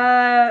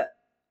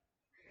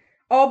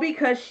 all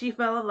because she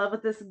fell in love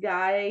with this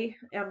guy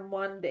on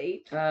one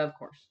date. Of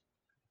course.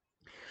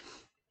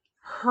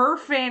 Her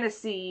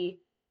fantasy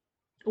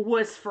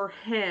was for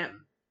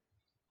him.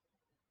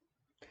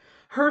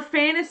 Her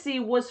fantasy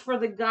was for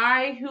the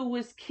guy who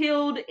was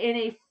killed in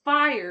a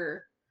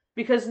fire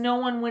because no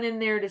one went in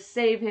there to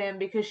save him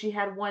because she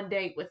had one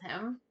date with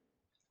him.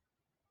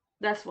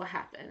 That's what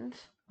happened.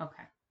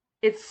 Okay.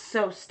 It's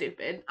so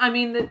stupid. I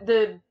mean,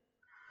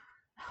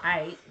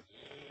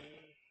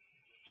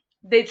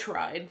 they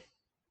tried.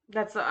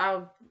 That's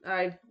I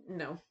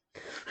no.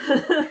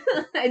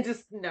 I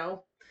just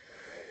no.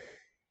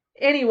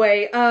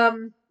 Anyway,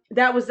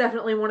 that was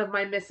definitely one of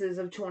my misses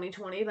of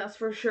 2020. That's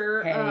for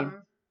sure. Hey,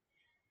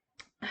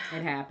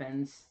 it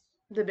happens.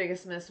 The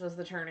biggest miss was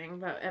The Turning,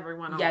 but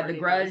everyone The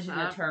Grudge and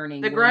The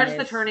Turning. The Grudge,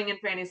 The Turning, and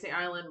Fantasy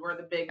Island were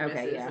the big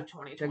misses of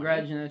 2020. The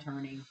Grudge and The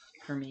Turning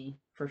for me,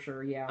 for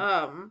sure.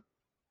 Yeah.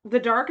 The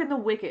Dark and the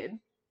Wicked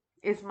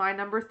is my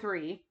number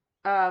 3.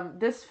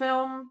 This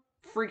film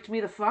freaked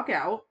me the fuck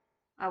out.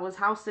 I was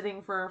house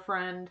sitting for a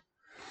friend,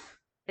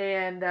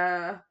 and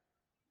I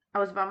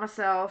was by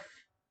myself,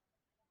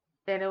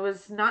 and it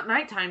was not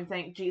nighttime,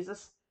 thank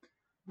Jesus.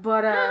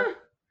 But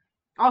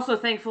also,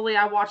 thankfully,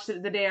 I watched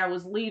it the day I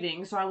was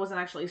leaving, so I wasn't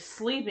actually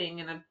sleeping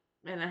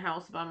in a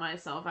house by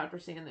myself after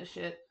seeing this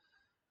shit.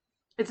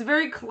 It's a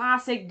very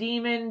classic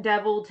demon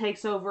devil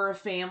takes over a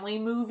family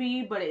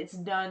movie, but it's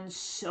done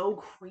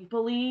so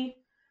creepily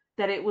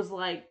that it was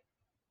like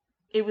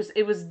it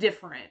was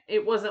different.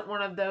 It wasn't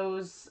one of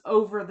those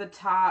over the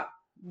top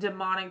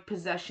demonic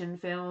possession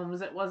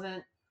films. It was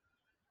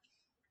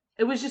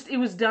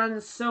done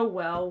so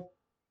well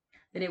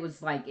that it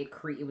was like it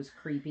was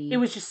creepy. It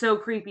was just so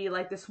creepy.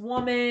 Like, this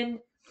woman,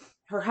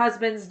 her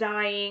husband's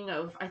dying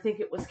of, I think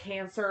it was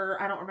cancer.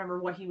 I don't remember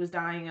what he was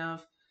dying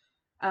of.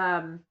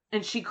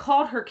 And she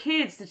called her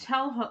kids to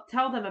tell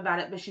them about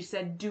it, but she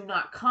said, "Do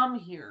not come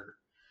here."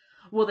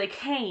 Well, they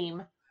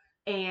came,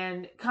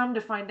 and come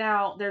to find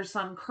out, there's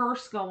some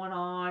curse going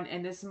on,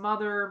 and this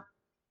mother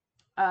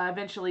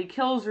eventually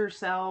kills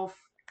herself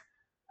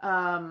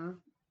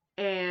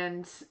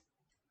And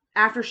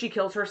after she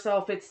kills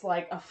herself, it's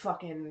like a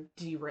fucking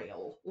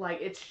derail.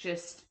 Like, it's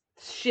just,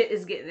 shit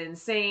is getting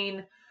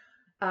insane.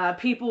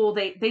 People,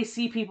 they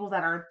see people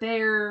that aren't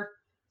there.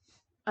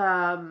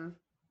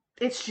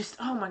 It's just,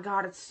 oh my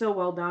god, it's so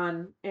well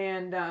done.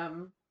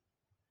 And,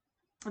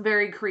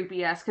 very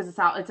creepy-esque, because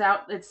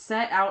it's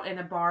set out in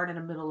a barn in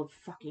the middle of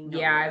fucking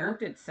nowhere. Yeah, I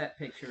looked at set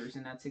pictures,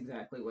 and that's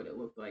exactly what it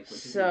looked like,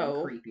 which is even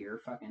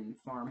creepier fucking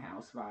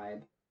farmhouse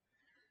vibe.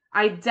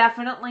 I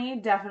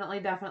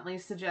definitely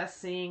suggest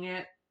seeing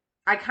it.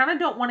 I kind of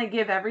don't want to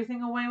give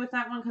everything away with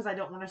that one, because I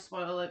don't want to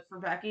spoil it for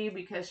Becky,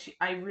 because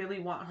I really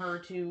want her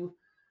to,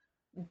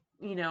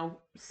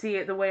 see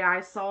it the way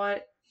I saw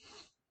it.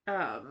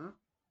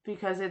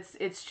 Because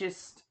it's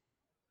just,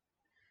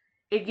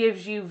 it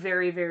gives you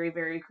very, very,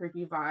 very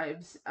creepy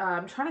vibes.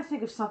 I'm trying to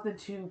think of something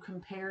to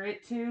compare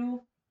it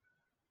to.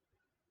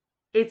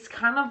 It's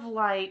kind of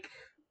like,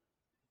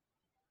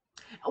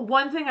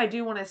 one thing I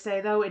do want to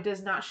say, though, it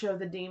does not show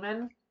the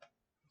demon.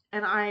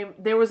 And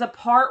there was a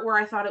part where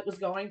I thought it was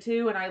going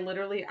to, and I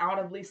literally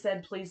audibly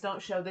said, please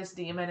don't show this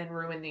demon and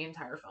ruin the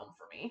entire film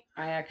for me.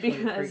 I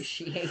actually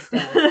appreciate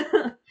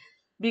that.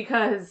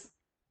 Because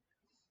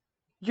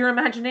your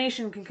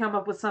imagination can come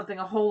up with something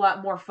a whole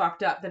lot more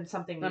fucked up than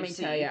something you see. Let me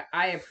tell you,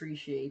 I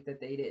appreciate that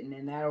they didn't,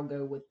 and that'll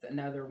go with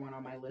another one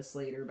on my list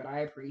later, but I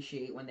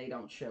appreciate when they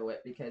don't show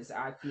it, because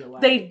I feel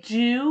like... They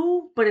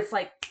do, but it's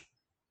like...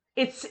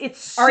 It's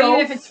so or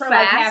even if it's for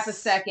like fast. half a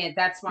second,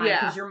 that's fine,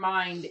 because your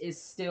mind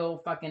is still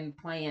fucking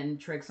playing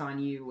tricks on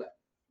you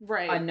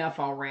enough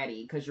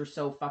already, because you're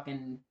so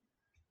fucking...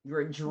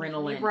 Your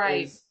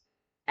adrenaline is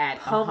at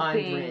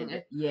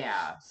 100.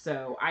 Yeah,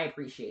 so I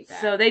appreciate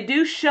that. So they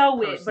do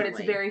show it, but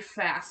it's very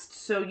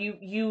fast. So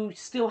you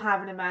still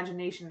have an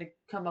imagination to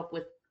come up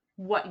with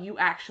what you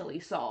actually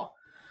saw.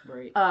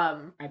 Right. I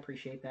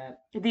appreciate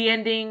that. The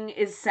ending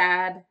is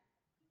sad,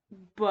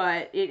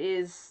 but it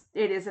is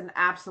an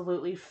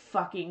absolutely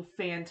fucking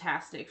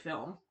fantastic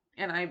film,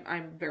 and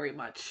I'm very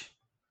much,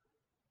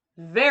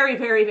 very,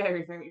 very,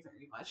 very, very,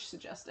 very much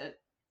suggest it.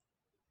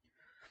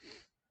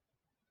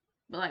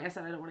 But like I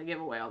said, I don't want to give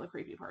away all the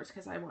creepy parts,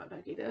 because I want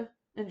Becky to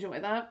enjoy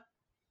that.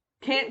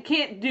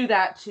 Can't do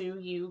that to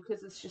you,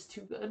 because it's just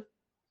too good.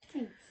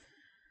 Thanks.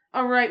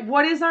 All right,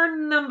 what is our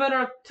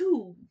number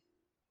 2?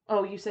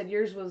 Oh, you said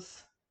yours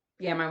was...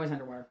 Yeah, mine was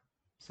Underwater.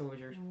 So what was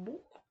yours?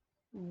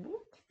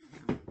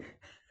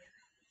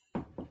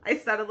 I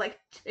sounded like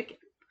a chicken.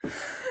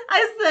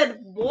 I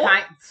said,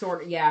 what?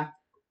 Sort of, yeah.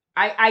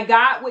 I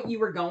got what you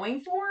were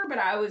going for, but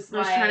I was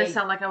trying to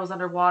sound like I was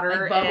underwater.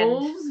 Like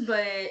bubbles,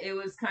 but it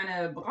was kind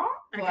of...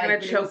 I kind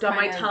of choked on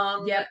my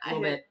tongue. Yep, a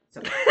little bit.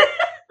 So,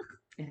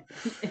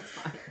 it's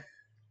fine.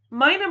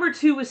 My number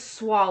 2 is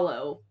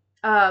Swallow.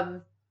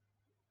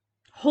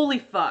 Holy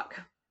fuck.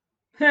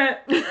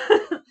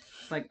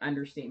 It's like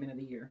understatement of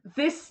the year.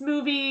 This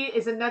movie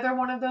is another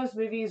one of those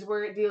movies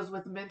where it deals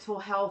with mental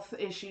health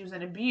issues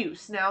and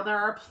abuse. Now, there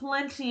are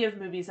plenty of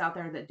movies out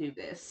there that do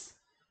this.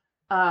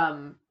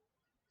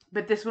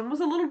 But this one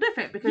was a little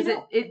different, because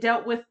it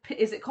dealt with...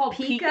 Is it called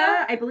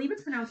Pika? I believe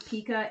it's pronounced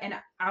Pika, and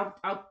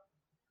I'll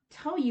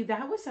tell you,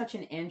 that was such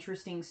an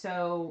interesting...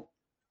 So,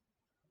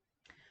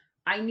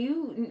 I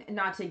knew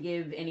not to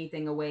give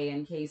anything away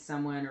in case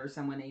someone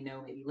they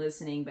know may be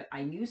listening, but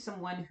I knew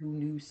someone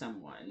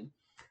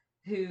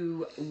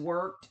who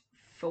worked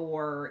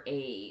for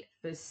a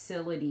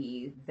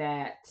facility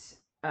that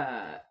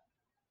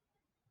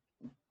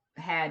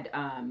had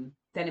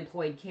that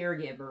employed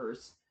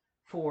caregivers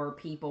for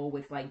people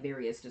with like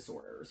various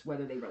disorders,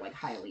 whether they were like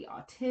highly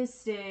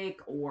autistic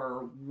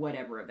or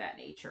whatever of that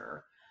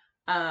nature.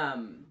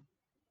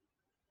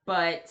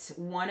 But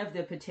one of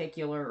the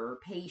particular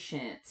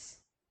patients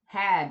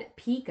had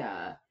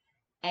Pika,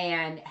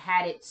 and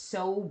had it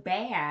so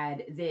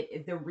bad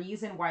that the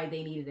reason why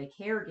they needed a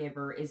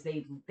caregiver is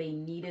they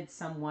needed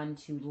someone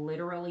to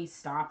literally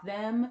stop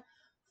them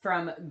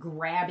from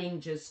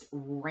grabbing just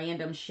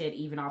random shit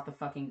even off the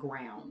fucking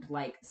ground.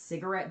 Like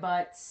cigarette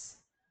butts,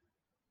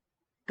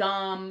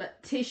 gum,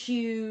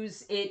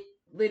 tissues. It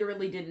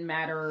literally didn't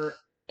matter.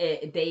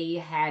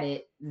 They had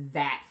it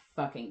that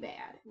fucking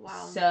bad.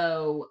 Wow.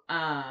 So,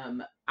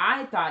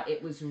 I thought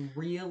it was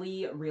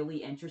really, really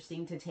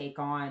interesting to take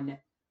on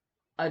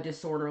a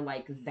disorder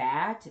like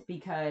that,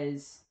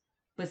 because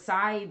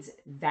besides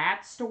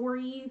that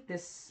story,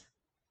 this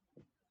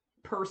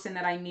person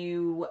that I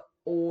knew,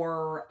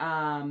 or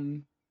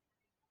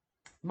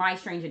My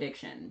Strange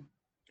Addiction.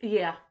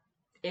 Yeah.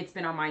 It's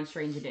been on My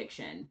Strange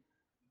Addiction.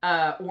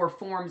 Or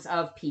forms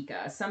of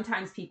Pika.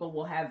 Sometimes people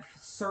will have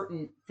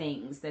certain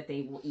things that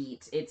they will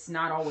eat. It's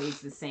not always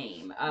the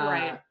same.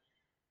 Right.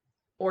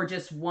 Or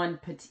just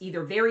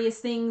either various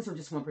things or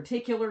just one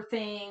particular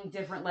thing,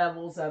 different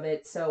levels of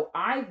it. So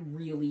I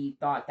really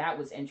thought that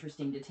was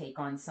interesting to take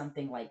on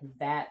something like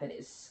that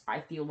is, I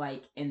feel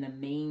like in the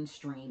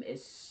mainstream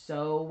is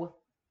so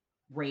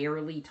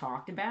rarely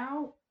talked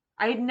about.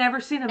 I had never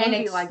seen a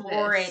movie like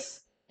this.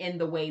 in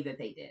the way that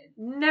they did.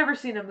 Never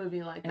seen a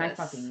movie like And this.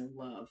 I fucking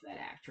love that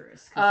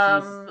actress.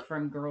 Because she's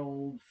from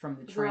Girl from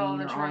the Girl on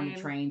Train, the or On the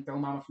Train, Throw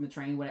Mama from the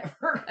Train,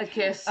 whatever. A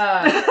Kiss.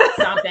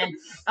 Something.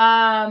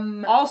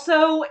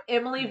 Also,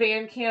 Emily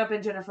Van Camp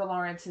and Jennifer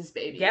Lawrence's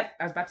baby. Yep,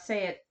 I was about to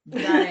say it.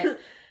 You got it.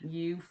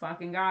 You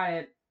fucking got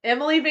it.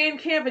 Emily Van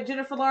Camp and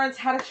Jennifer Lawrence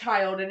had a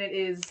child, and it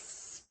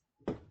is...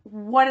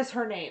 What is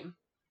her name?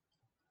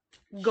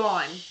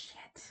 Gone. Shit.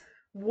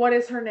 What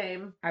is her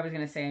name? I was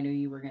gonna say I knew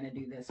you were gonna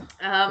do this.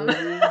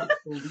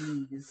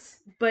 Please.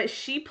 But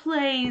she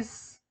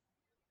plays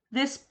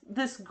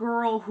this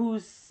girl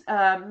who's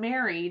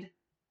married.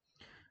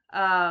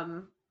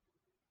 Are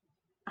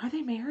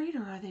they married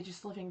or are they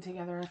just living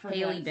together? I forget.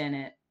 Haley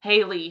Bennett.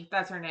 Haley,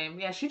 that's her name.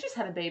 Yeah, she just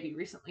had a baby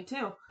recently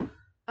too.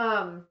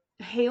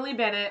 Haley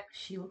Bennett.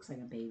 She looks like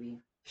a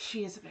baby.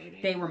 She is a baby.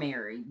 They were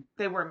married.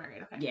 They were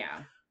married. Okay.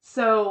 Yeah.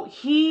 So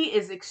he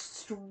is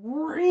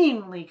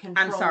extremely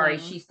controlling. I'm sorry,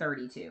 she's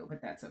 32,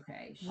 but that's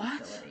okay. She's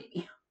What? still a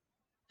baby.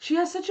 She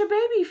has such a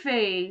baby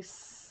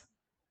face.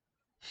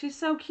 She's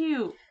so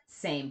cute.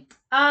 Same.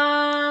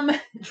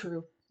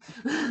 True.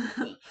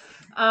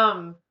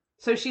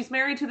 So she's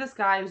married to this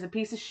guy who's a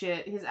piece of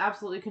shit. He's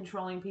absolutely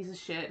controlling piece of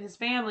shit. His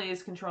family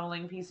is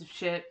controlling piece of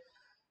shit.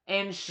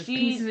 And Just she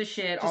pieces of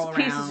shit all around.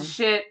 pieces of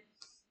shit.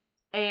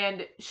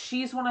 And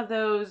she's one of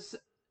those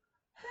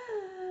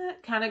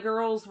kind of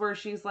girls where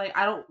she's like,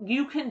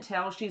 you can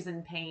tell she's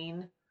in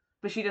pain,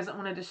 but she doesn't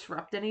want to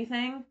disrupt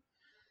anything.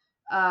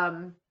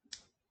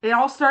 It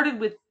all started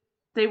with,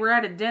 they were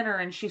at a dinner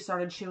and she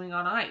started chewing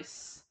on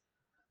ice.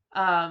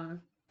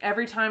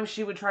 Every time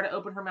she would try to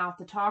open her mouth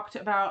to talk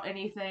about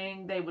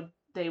anything, they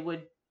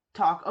would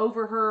talk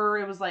over her.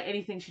 It was like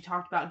anything she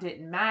talked about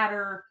didn't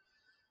matter.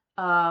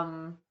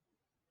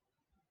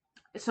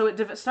 So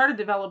it started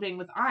developing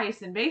with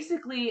ice, and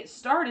basically it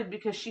started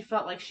because she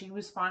felt like she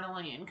was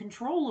finally in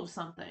control of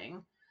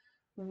something,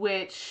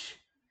 which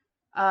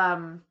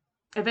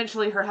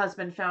eventually her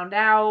husband found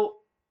out.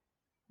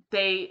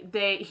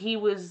 He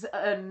was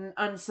an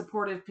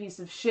unsupportive piece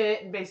of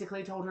shit and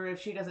basically told her if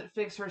she doesn't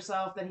fix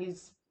herself, then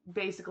he's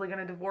basically going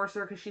to divorce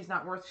her because she's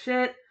not worth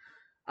shit.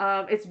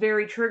 It's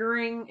very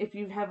triggering. If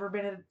you've ever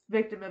been a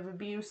victim of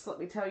abuse, let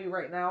me tell you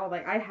right now,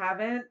 like, I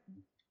haven't.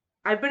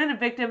 I've been a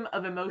victim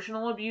of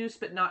emotional abuse,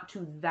 but not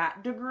to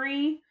that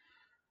degree.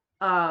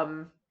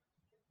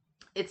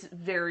 It's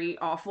very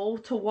awful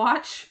to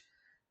watch.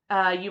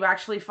 You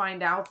actually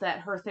find out that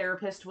her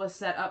therapist was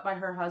set up by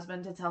her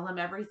husband to tell him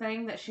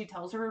everything that she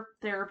tells her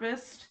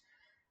therapist.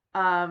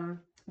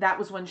 That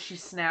was when she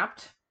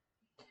snapped.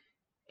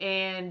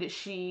 And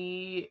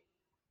she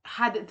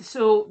had...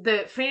 So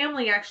the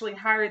family actually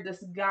hired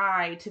this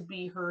guy to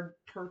be her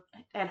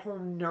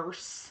at-home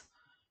nurse,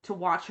 to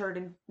watch her,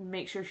 to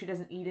make sure she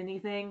doesn't eat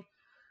anything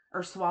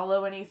or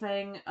swallow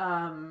anything.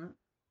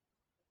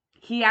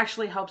 He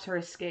actually helps her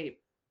escape.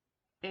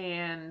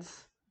 And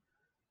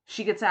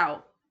she gets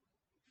out.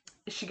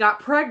 She got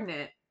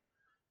pregnant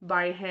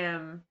by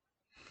him.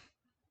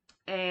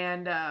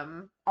 And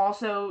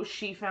also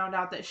she found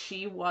out that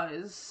she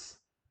was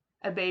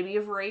a baby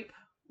of rape,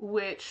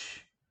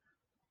 which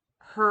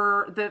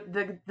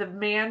the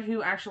man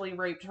who actually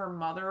raped her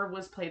mother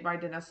was played by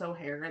Dennis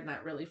O'Hare, and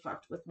that really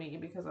fucked with me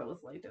because I was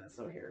like, Dennis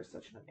O'Hare is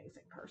such an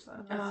amazing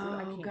person.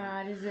 Oh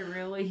God, is it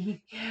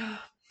really? Yeah.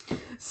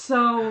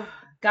 So,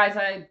 guys,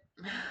 I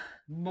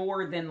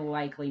more than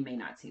likely may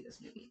not see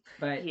this movie,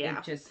 but yeah.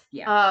 It just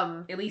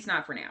at least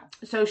not for now.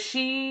 So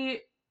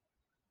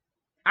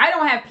I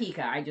don't have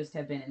Pika. I just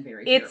have been in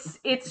very. It's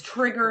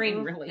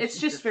triggering. It's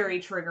just very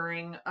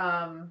triggering.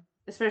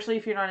 Especially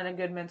if you're not in a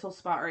good mental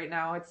spot right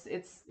now.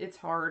 It's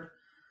hard.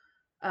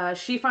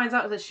 She finds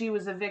out that she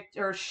was a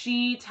victim, or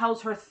she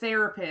tells her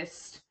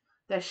therapist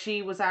that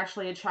she was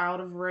actually a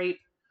child of rape.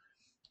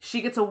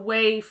 She gets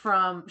away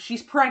from...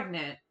 She's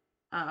pregnant.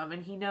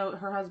 And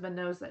her husband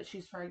knows that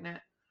she's pregnant.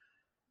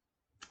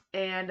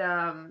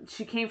 And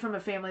she came from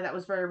a family that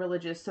was very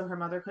religious, so her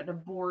mother couldn't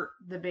abort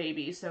the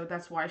baby, so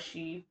that's why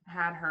she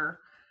had her.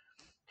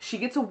 She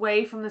gets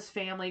away from this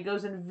family,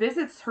 goes and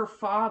visits her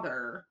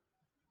father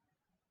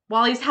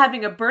while he's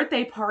having a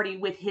birthday party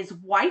with his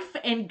wife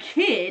and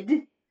kid.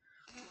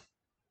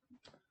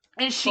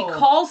 And she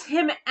calls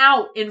him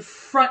out in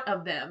front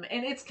of them.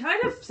 And it's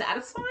kind of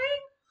satisfying.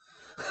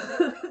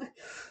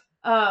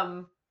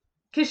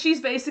 Because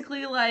she's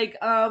basically like,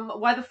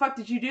 why the fuck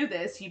did you do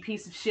this, you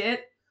piece of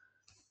shit?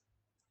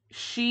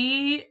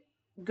 She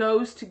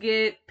goes to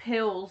get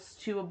pills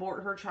to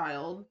abort her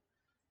child,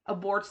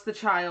 aborts the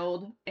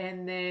child,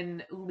 and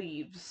then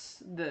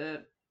leaves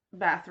the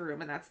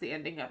bathroom, and that's the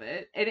ending of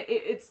it. And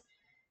it's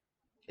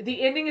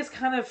the ending is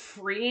kind of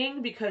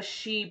freeing because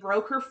she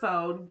broke her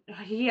phone.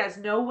 He has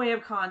no way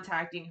of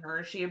contacting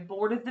her. She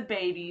aborted the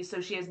baby,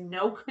 so she has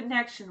no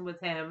connection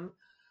with him.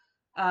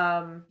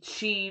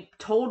 She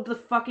told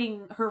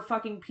her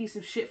fucking piece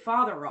of shit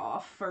father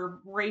off for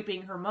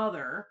raping her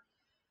mother.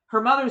 Her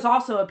mother's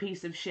also a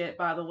piece of shit,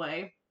 by the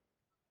way.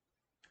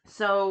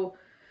 So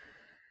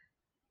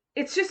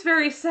it's just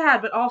very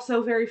sad, but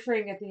also very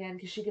freeing at the end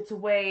because she gets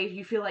away.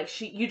 You feel like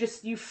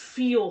you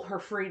feel her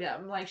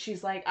freedom. Like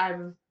she's like,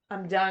 I'm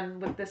done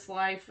with this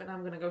life and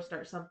I'm gonna go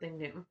start something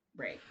new.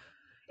 Right.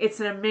 It's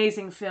an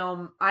amazing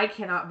film. I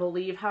cannot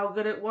believe how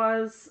good it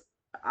was.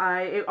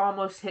 It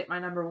almost hit my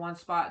number one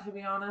spot, to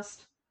be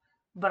honest.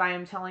 But I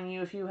am telling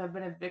you, if you have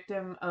been a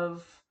victim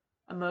of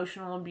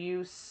emotional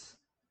abuse,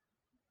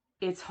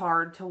 it's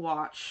hard to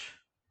watch.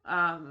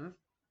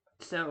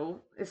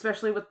 So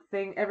especially with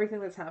everything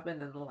that's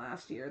happened in the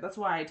last year. That's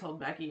why I told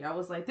Becky, I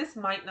was like, this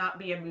might not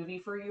be a movie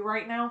for you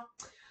right now.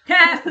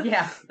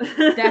 Yeah,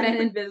 that and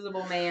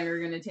Invisible Man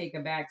are gonna take a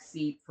back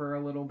seat for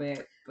a little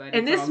bit, but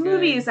and this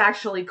movie is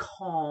actually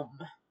calm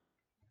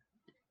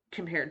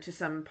compared to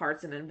some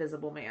parts in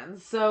Invisible Man.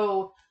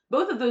 So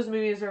both of those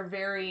movies are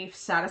very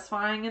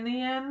satisfying in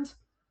the end,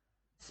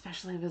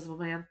 especially Invisible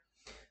Man,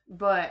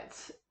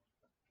 but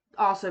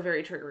also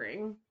very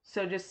triggering.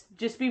 So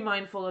just be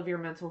mindful of your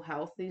mental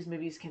health. These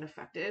movies can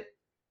affect it.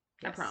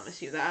 Yes. I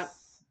promise you that.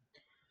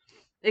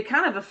 It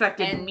kind of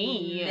affected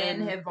me.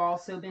 Men have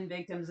also been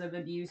victims of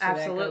abuse, so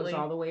absolutely. That goes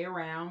all the way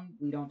around.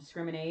 We don't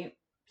discriminate.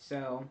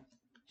 So,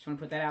 just want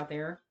to put that out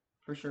there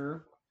for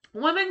sure.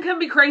 Women can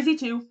be crazy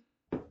too.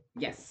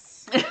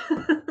 Yes.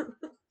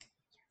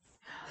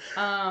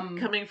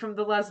 Coming from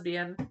the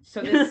lesbian.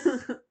 So this,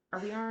 are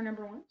we on our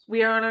number ones?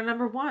 We are on our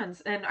number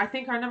ones, and I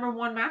think our number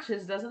one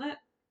matches, doesn't it?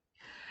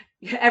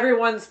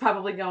 Everyone's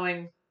probably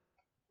going,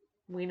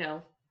 we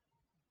know.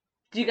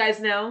 Do you guys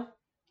know?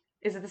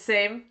 Is it the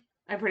same?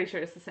 I'm pretty sure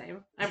it's the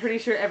same. I'm pretty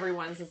sure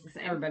everyone's is the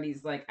same.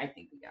 Everybody's like, I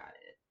think we got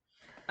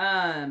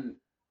it.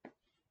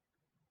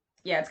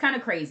 Yeah, it's kind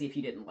of crazy if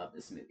you didn't love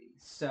this movie.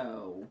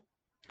 So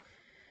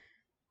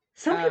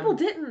some people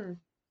didn't.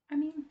 I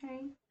mean,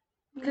 hey,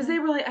 because they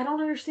were like, I don't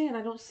understand.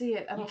 I don't see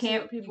it. You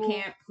can't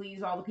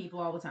please all the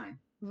people all the time.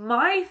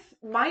 My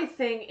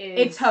thing is,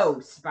 it's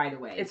Host, by the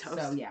way. It's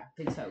Host. So yeah,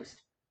 it's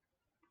Host.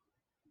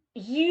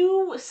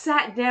 You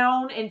sat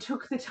down and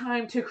took the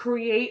time to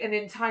create an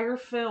entire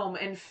film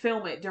and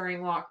film it during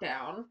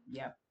lockdown.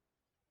 Yep.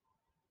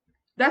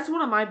 That's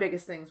one of my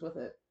biggest things with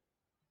it.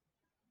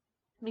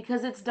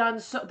 Because it's done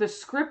so... The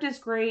script is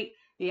great.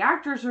 The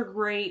actors are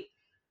great.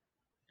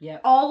 Yep.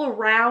 All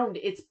around,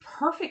 it's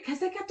perfect because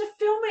they got to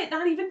film it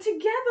not even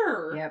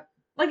together. Yep.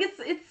 Like,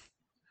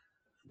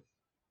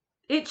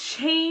 it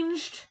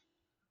changed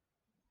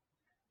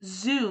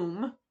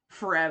Zoom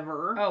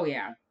forever. Oh,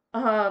 yeah.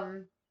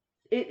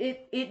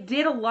 It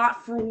did a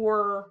lot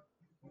for,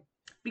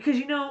 because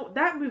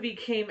that movie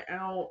came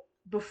out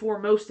before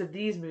most of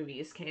these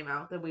movies came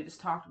out that we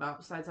just talked about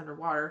besides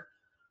Underwater,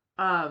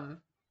 where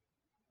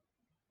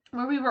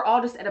we were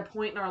all just at a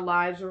point in our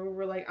lives where we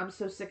were like, I'm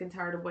so sick and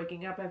tired of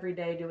waking up every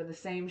day doing the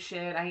same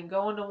shit. I ain't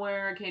going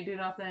nowhere. I can't do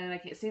nothing. I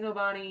can't see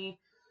nobody.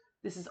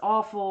 This is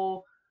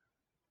awful.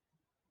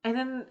 And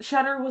then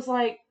Shudder was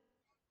like,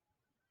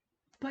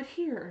 but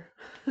here.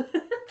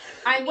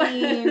 I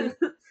mean,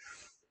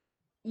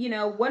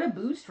 what a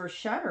boost for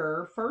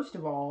Shudder, first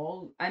of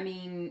all. I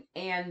mean,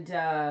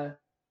 and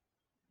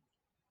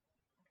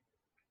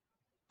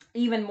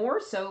even more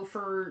so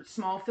for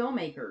small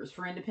filmmakers,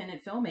 for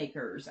independent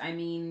filmmakers. I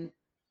mean,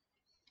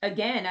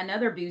 again,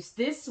 another boost.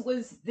 This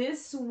was the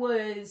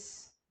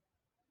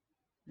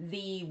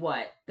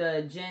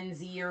Gen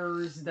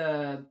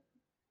Zers,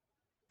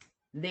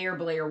 their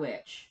Blair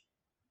Witch.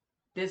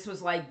 This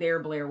was like their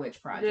Blair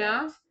Witch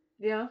project.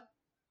 Yeah.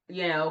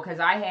 Because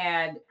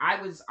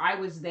I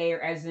was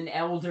there as an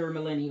elder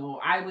millennial.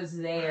 I was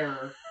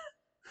there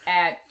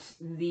at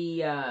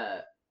the,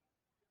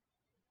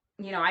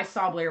 I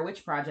saw Blair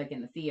Witch Project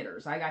in the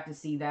theaters. I got to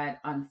see that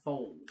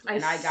unfold.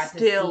 And I got to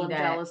see that.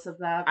 Jealous of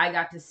that. I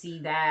got to see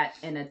that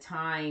in a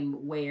time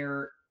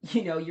where,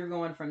 you're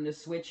going from the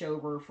switch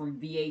over from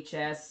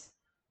VHS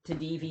to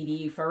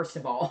DVD, first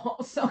of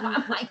all. So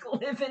I'm like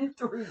living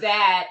through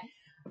that.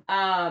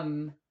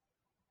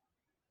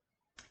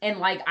 And,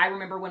 like, I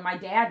remember when my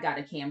dad got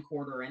a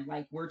camcorder and,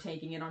 like, we're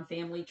taking it on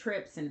family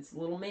trips and it's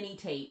little mini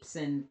tapes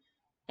and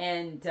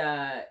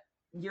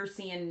you're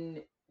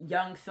seeing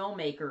young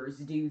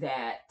filmmakers do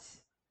that.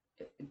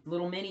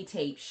 Little mini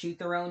tapes, shoot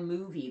their own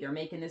movie. They're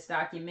making this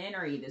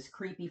documentary, this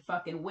creepy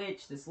fucking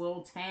witch, this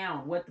little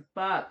town. What the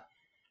fuck?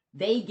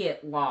 They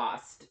get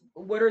lost.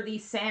 What are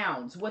these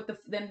sounds?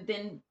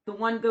 Then the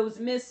one goes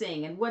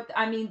missing. And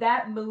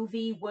that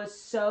movie was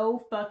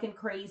so fucking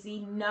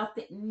crazy.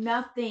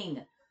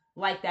 Nothing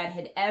like that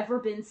had ever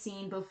been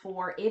seen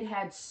before. It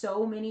had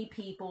so many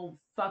people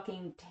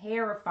fucking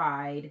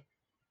terrified,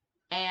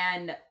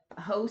 and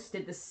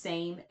hosted the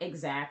same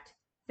exact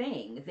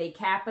thing. They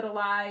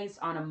capitalized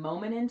on a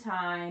moment in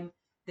time.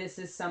 This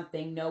is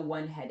something no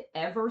one had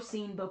ever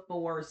seen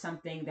before,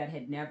 something that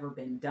had never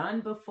been done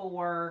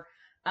before.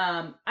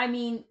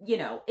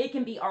 It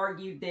can be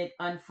argued that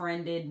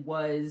Unfriended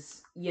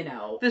was, the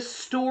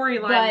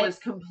storyline was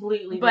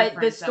completely different.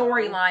 But the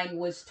storyline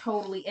was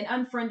totally, and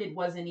Unfriended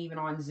wasn't even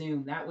on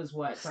Zoom. That was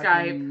what?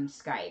 Skype.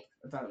 I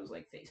thought it was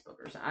like Facebook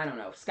or something. I don't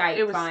know. Skype,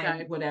 it was fine,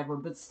 Skype. Whatever.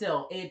 But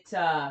still,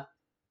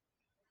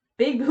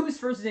 big boost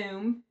for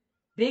Zoom,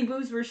 big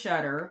boost for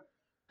Shudder.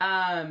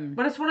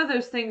 But it's one of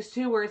those things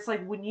too where it's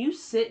like when you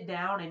sit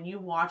down and you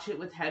watch it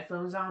with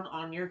headphones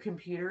on your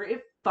computer,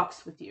 it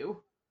fucks with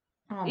you.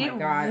 Oh my It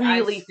god!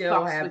 really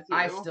fucks with you.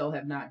 I still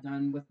have not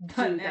done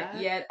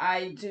that yet.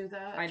 Do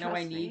that. I know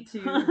I need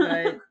me. to,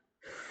 but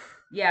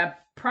yeah.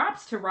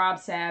 Props to Rob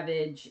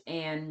Savage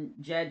and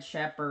Jed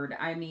Shepard.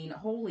 I mean,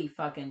 holy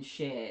fucking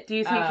shit. Do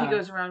you think he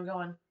goes around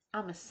going,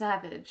 "I'm a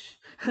savage.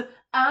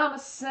 I'm a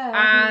savage"?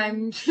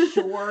 I'm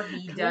sure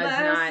he does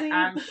not.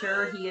 I'm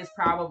sure he is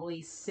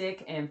probably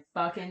sick and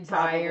fucking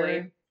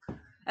tired.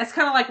 That's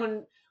kind of like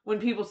when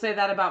people say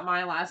that about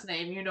my last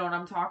name. You know what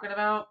I'm talking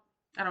about.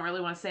 I don't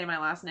really want to say my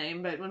last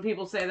name, but when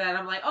people say that,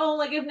 I'm like, oh,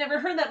 like I've never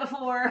heard that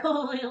before.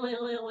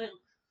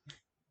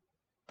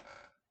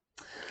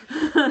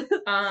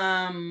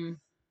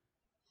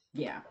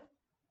 Yeah.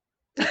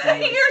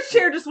 Your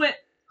chair just went,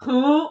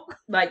 who?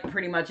 Like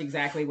pretty much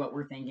exactly what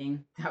we're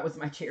thinking. That was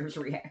my chair's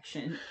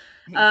reaction.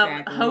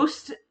 Exactly.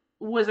 Host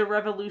was a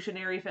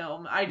revolutionary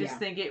film. I just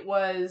think it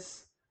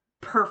was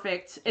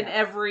perfect in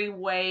every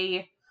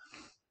way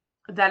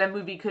that a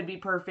movie could be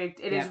perfect.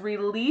 It is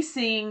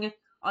releasing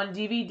on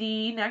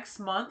DVD next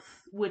month,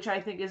 which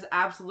I think is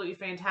absolutely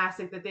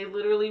fantastic that they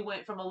literally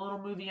went from a little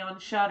movie on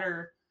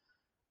Shudder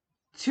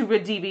to a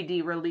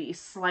DVD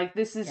release. Like,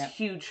 this is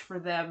huge for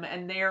them,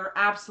 and they're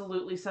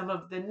absolutely some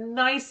of the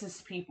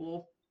nicest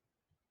people.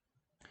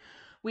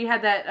 We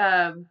had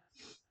that,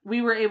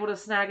 we were able to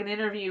snag an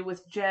interview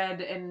with Jed,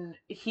 and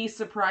he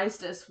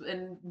surprised us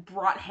and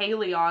brought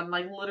Haley on,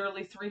 like,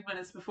 literally 3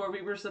 minutes before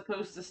we were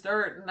supposed to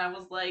start, and I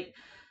was like,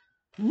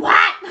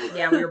 what?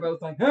 Yeah, we were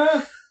both like,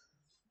 huh?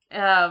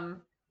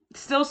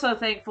 Still so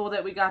thankful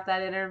that we got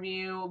that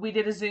interview. We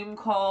did a Zoom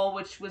call,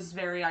 which was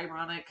very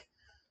ironic.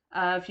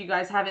 If you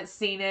guys haven't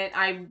seen it,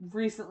 I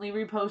recently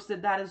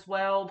reposted that as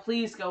well.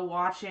 Please go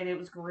watch it. It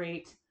was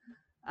great.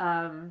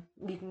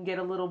 You can get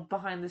a little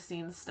behind the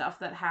scenes stuff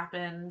that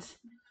happened.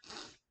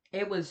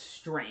 It was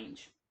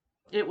strange.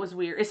 It was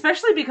weird,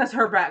 especially because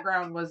her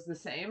background was the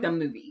same. The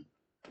movie.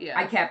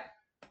 Yeah.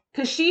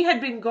 Because she had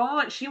been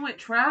gone. She went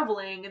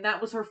traveling, and that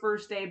was her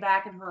first day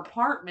back in her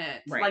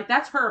apartment. Right. Like,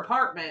 that's her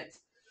apartment.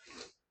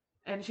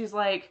 And she's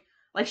like,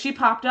 she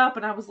popped up,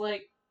 and I was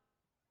like,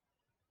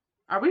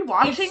 are we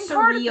watching? It's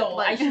surreal.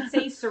 I should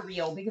say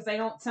surreal, because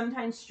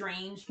sometimes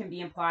strange can be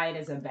implied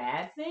as a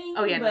bad thing.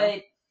 Oh, yeah,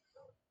 but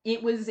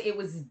it was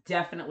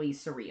definitely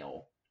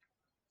surreal.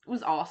 It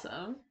was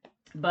awesome.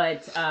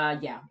 But,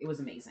 yeah, it was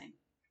amazing.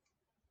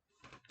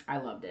 I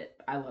loved it.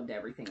 I loved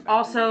everything about it.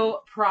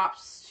 Also,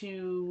 props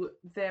to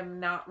them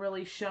not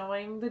really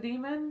showing the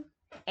demon.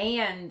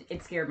 And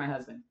it scared my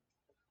husband.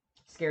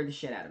 Scared the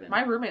shit out of him.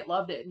 My roommate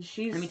loved it, and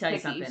she's Let me tell picky,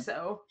 you something.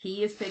 So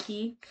he is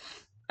picky.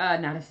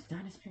 Not as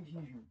picky.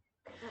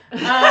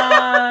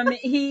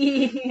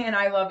 He and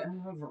I love it.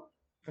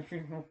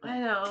 I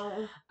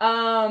know.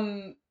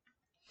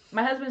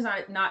 My husband's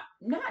not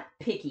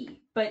picky,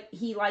 but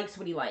he likes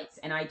what he likes,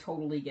 and I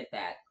totally get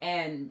that.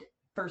 And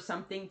for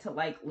something to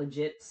like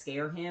legit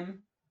scare him,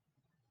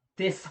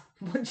 this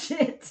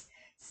legit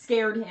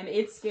scared him.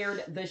 It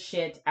scared the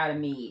shit out of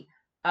me.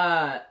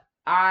 I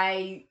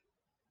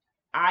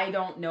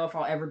don't know if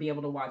I'll ever be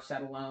able to watch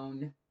that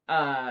alone.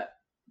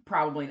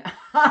 Probably not.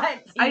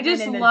 I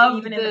just love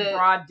even in the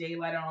broad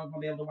daylight. I don't know if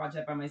I'll be able to watch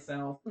that by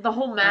myself. The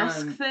whole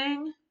mask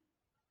thing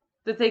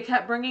that they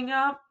kept bringing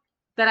up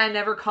that I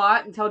never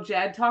caught until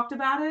Jed talked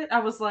about it.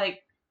 I was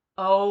like,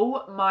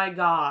 oh my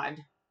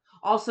god.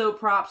 Also,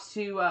 props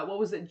to what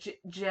was it?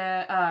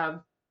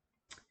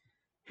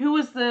 Who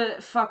was the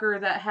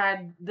fucker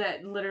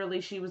that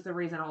literally she was the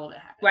reason all of it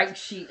happened? Like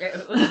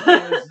it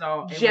was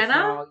all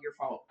your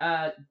fault.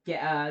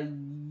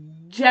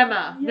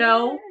 Gemma. Yes.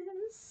 No.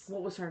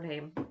 What was her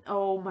name?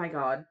 Oh my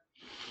god.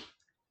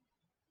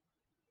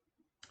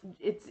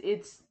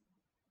 It's.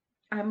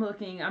 I'm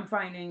looking. I'm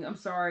finding. I'm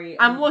sorry.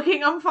 I'm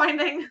looking. I'm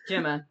finding.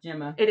 Gemma.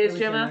 It is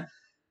Gemma.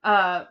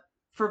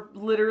 For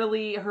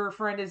literally her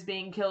friend is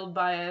being killed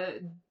by a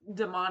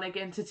demonic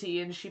entity,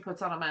 and she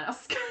puts on a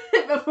mask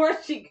before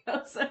she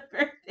goes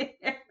over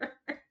there.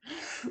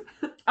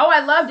 Oh,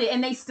 I loved it,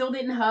 and they still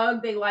didn't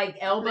hug. They like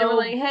elbow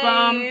like, hey.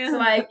 bumped,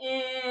 like.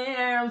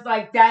 I was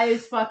like, that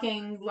is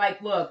fucking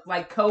like, look,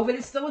 like COVID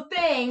is still a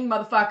thing,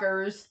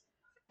 motherfuckers.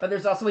 But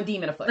there's also a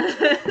demon afoot.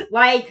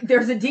 Like,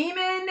 there's a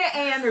demon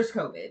and there's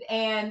COVID,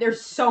 and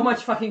there's so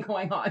much fucking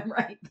going on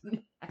right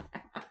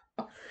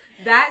now.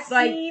 That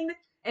scene.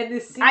 And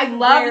this scene I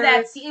love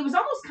that scene. It was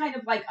almost kind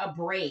of like a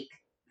break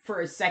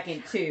for a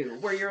second, too,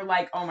 where you're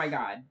like, oh my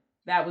god,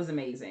 that was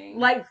amazing.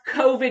 Like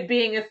COVID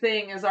being a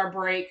thing is our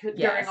break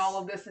during all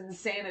of this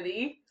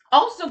insanity.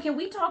 Also, can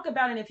we talk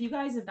about, and if you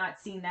guys have not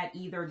seen that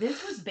either,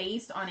 this was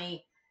based on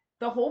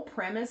the whole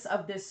premise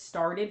of this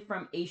started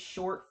from a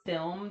short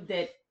film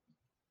that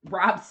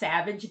Rob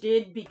Savage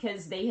did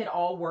because they had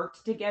all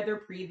worked together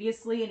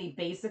previously, and he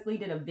basically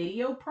did a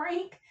video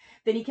prank.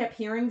 Then he kept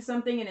hearing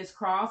something in his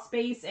crawl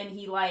space, and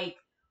he like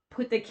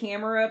put the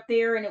camera up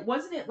there, and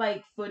wasn't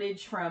like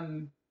footage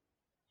from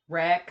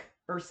Rec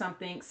or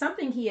something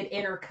he had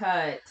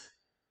intercut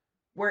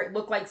where it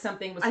looked like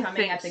something was I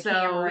coming think at the so,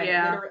 camera,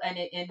 yeah.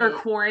 and Or it,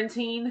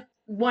 Quarantine.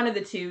 one of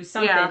the two,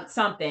 something, Yeah.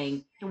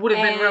 something. It would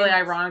have been really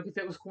And- ironic if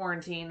it was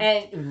Quarantine.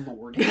 And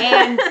Lord,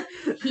 and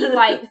he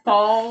like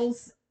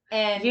falls,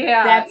 and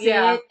Yeah, that's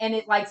yeah. it, and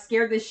it like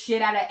scared the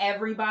shit out of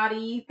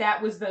everybody.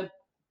 That was the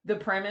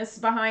premise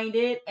behind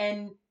it,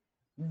 and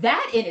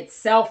that in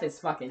itself is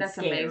fucking That's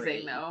scary.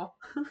 amazing, though.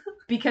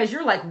 Because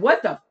you're like,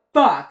 what the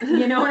fuck?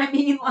 You know what I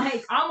mean?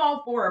 Like, I'm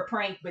all for a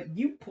prank, but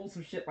you pull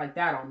some shit like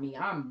that on me,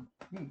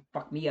 you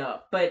fuck me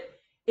up. But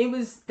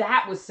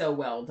that was so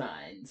well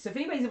done. So if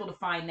anybody's able to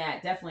find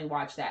that, definitely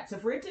watch that. So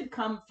for it to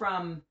come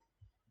from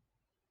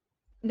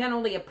not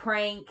only a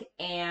prank,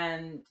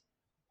 and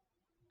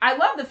I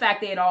love the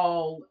fact they had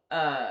all,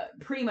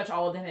 pretty much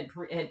all of them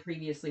had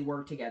previously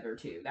worked together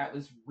too. That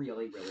was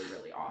really, really,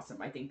 really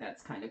awesome. I think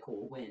that's kind of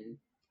cool when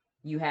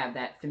you have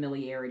that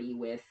familiarity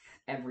with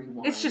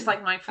everyone. It's just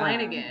like Mike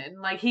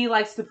Flanagan. Like, he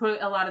likes to put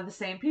a lot of the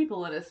same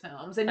people in his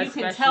films, and you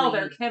can tell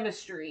their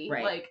chemistry.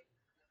 Right. Like,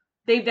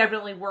 they've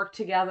definitely worked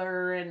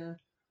together, and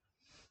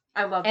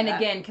I love that. And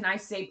again, can I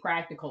say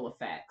practical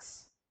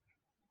effects?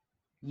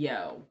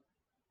 Yo,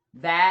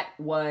 that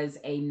was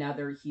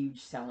another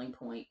huge selling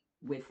point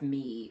with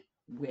me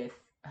with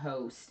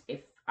Host.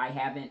 If I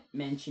haven't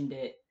mentioned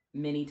it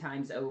many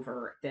times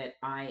over, that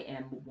I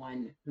am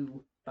one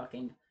who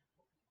fucking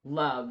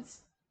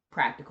loves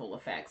practical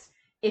effects.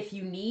 If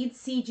you need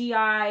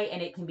CGI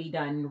and it can be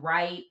done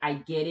right, I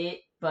get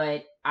it,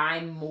 but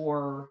I'm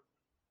more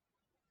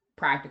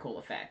practical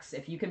effects.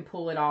 If you can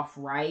pull it off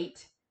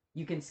right,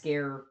 you can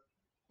scare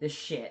the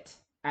shit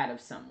out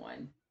of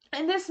someone.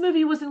 And this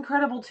movie was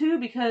incredible too,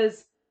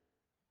 because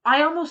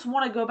I almost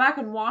want to go back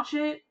and watch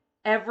it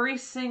every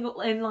single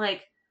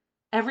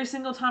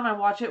time I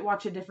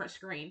watch a different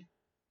screen.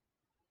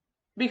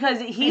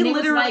 Because he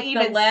literally like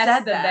even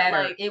said the that.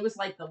 Better. Like, it was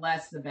like the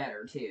less the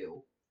better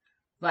too.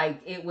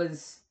 Like, it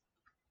was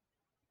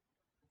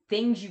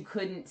things you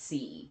couldn't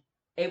see.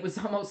 It was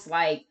almost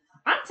like,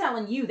 I'm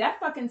telling you,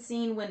 that fucking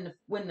scene when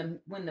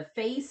the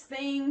face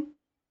thing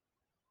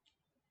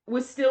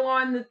was still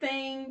on the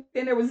thing,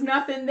 then there was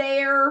nothing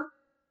there.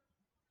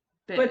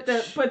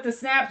 bitch. But the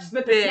snap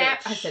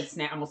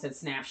I almost said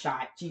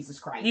snapshot. Jesus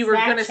Christ. You were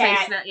gonna say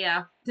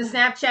yeah. The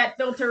Snapchat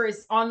filter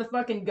is on the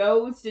fucking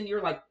ghost, and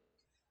you're like,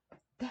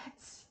 that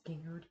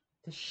scared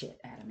the shit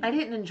out of me. I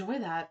didn't enjoy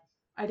that.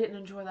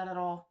 At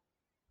all.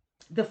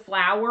 The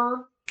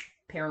flower,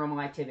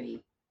 Paranormal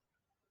Activity.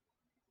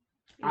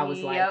 I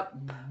was like,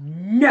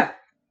 no.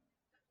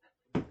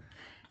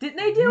 Didn't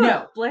they do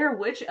a Blair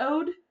Witch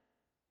ode?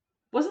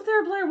 Wasn't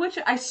there a Blair Witch?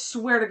 I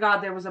swear to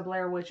God, there was a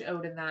Blair Witch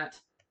ode in that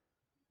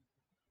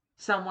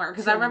somewhere.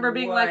 Because I remember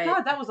being like,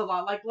 God, that was a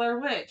lot like Blair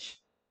Witch.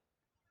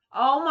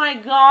 Oh my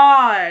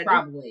God.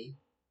 Probably.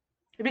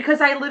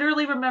 Because I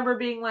literally remember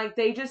being like,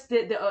 they just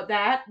did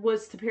that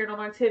was to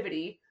Paranormal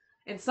Activity,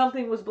 and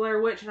something was Blair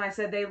Witch, and I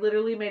said they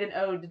literally made an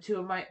ode to two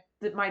of my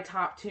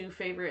top two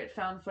favorite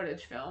found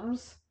footage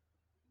films.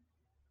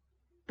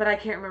 But I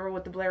can't remember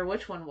what the Blair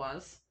Witch one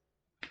was.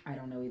 I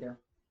don't know either.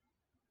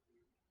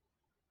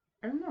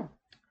 I don't know.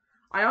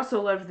 I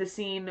also loved the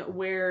scene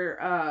where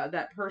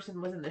that person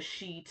was in the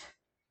sheet.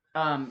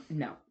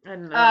 No.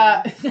 And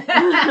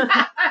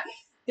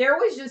there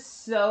was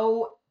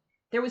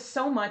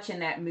so much in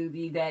that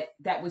movie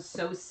that was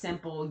so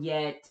simple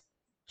yet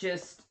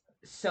just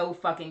so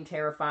fucking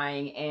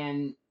terrifying,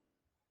 and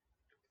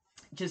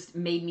just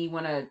made me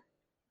want to.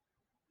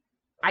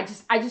 I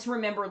just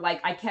remember, like,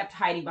 I kept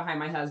hiding behind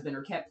my husband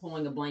or kept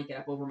pulling a blanket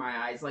up over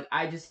my eyes. Like,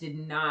 I just did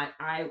not.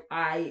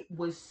 I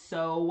was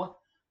so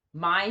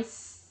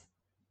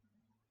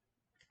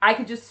I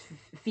could just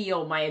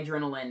feel my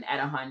adrenaline at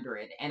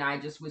 100, and I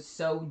just was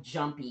so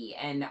jumpy,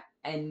 and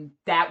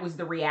that was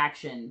the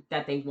reaction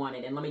that they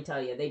wanted. And let me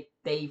tell you,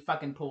 they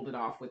fucking pulled it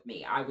off with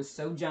me. I was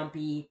so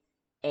jumpy,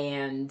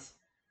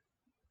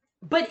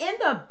 but in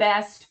the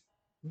best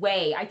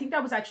way. I think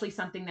that was actually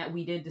something that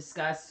we did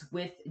discuss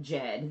with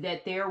Jed,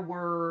 that there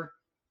were,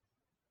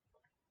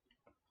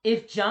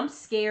 if jump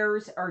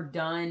scares are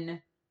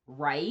done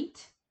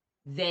right,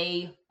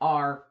 they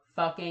are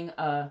fucking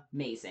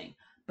amazing.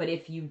 But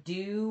if you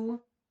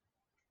do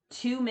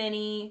too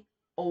many,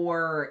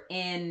 or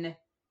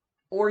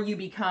you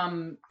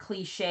become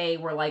cliche,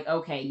 where like,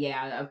 okay,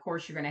 yeah, of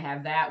course you're going to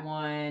have that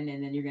one,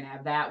 and then you're going to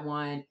have that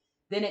one,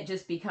 then it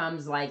just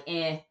becomes like,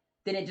 then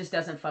it just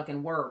doesn't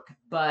fucking work.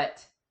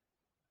 But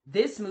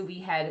this movie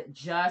had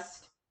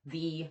just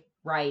the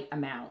right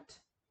amount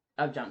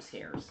of jump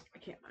scares. I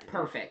can't mind.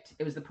 Perfect.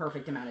 It was the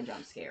perfect amount of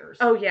jump scares.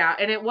 Oh yeah,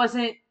 and it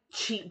wasn't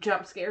cheap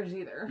jump scares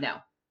either. No.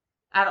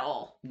 At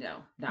all.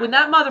 No. When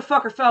that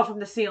motherfucker fell from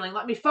the ceiling,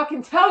 let me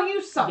fucking tell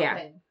you something.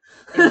 Yeah.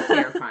 It was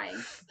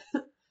terrifying.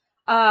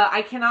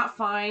 I cannot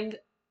find,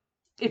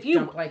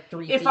 Jump like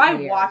 3 feet if I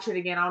watch it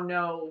again, I'll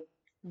know.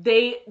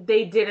 They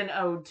did an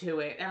ode to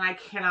it, and I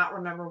cannot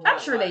remember what I'm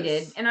sure they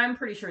did, and I'm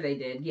pretty sure they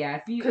did. Yeah,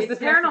 because the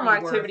Paranormal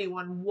Activity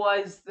one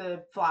was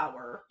the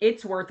flower.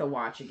 It's worth a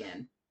watch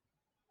again.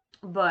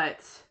 But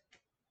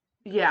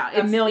Yeah,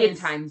 a million it's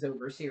times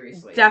over,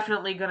 seriously.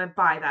 definitely gonna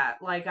buy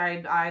that. Like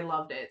I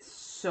loved it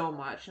so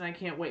much, and I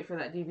can't wait for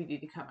that DVD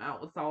to come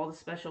out with all the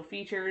special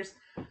features.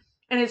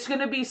 And it's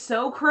gonna be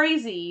so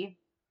crazy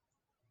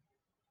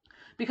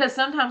because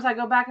sometimes I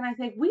go back and I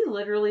think we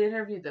literally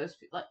interviewed those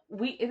people. Like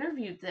we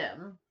interviewed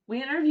them.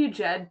 We interviewed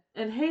Jed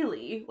and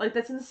Haley. Like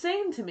that's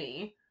insane to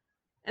me.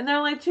 And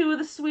they're like two of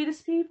the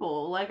sweetest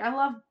people. Like I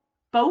love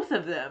both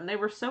of them. They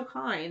were so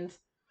kind.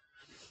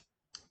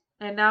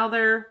 And now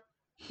they're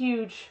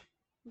huge.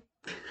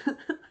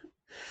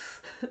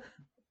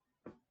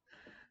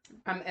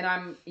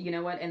 You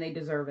know what? And they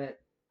deserve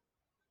it.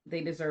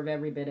 They deserve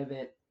every bit of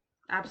it.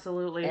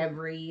 Absolutely.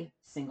 Every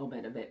single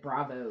bit of it.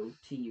 Bravo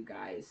to you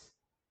guys.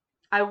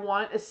 I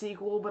want a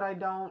sequel, but I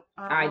don't.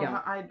 I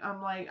don't.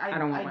 I'm like, I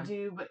don't want I one.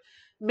 do, but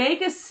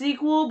make a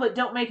sequel, but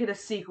don't make it a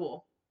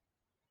sequel.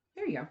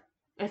 There you go.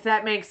 If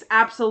that makes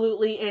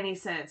absolutely any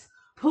sense.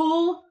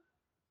 Pull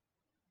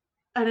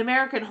an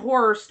American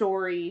Horror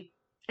Story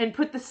and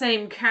put the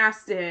same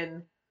cast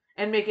in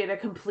and make it a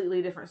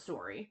completely different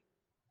story.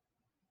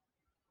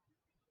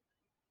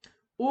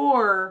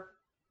 Or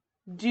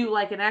do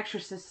like an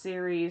Exorcist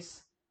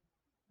series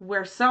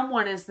where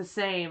someone is the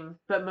same,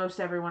 but most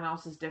everyone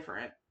else is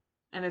different.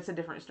 And it's a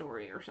different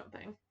story or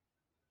something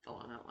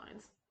along that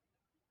lines.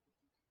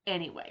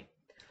 Anyway.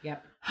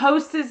 Yep.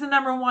 Host is the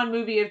number one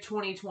movie of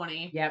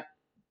 2020. Yep.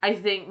 I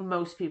think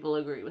most people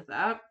agree with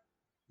that.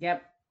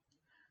 Yep.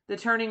 The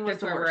Turning was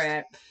That's the where worst. we're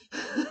at.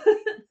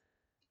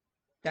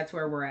 That's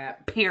where we're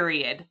at.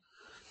 Period.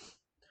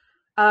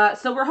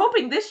 So we're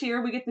hoping this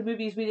year we get the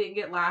movies we didn't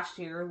get last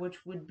year,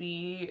 which would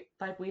be,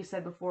 like we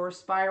said before,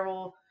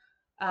 Spiral,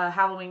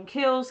 Halloween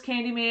Kills,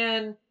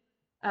 Candyman,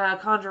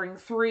 Conjuring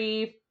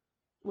 3,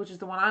 which is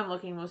the one I'm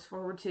looking most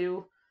forward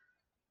to.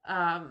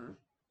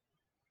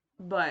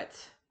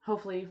 But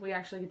hopefully we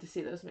actually get to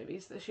see those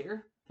movies this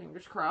year.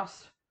 Fingers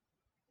crossed.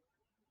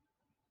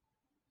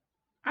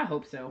 I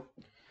hope so.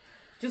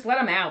 Just let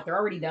them out. They're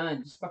already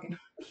done. Just fucking.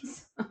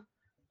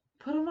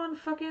 Put them on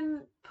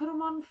fucking.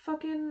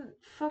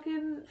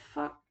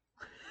 Fuck.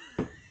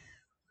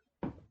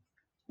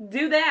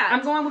 Do that.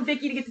 I'm going with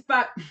Vicky to get the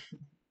fuck.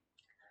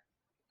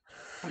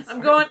 I'm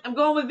going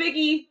with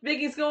Vicky.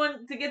 Vicky's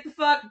going to get the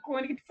fuck.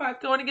 Going to get the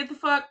fuck. Going to get the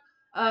fuck.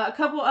 A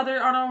couple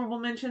other honorable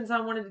mentions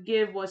I wanted to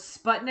give was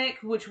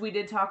Sputnik, which we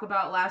did talk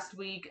about last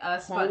week.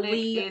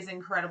 Sputnik is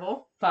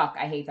incredible. Fuck,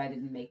 I hate that I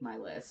didn't make my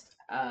list.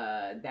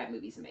 That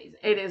movie's amazing.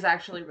 It is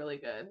actually really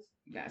good.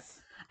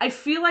 Yes. I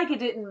feel like it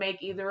didn't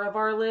make either of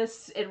our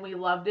lists, and we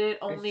loved it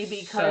only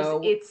because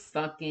so it's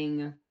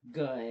fucking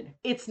good.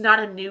 It's not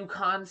a new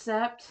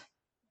concept,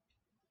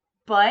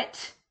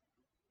 but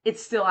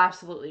it's still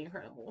absolutely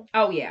incredible.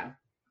 Oh yeah.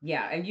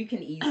 Yeah, and you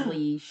can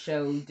easily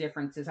show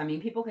differences. I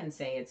mean, people can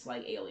say it's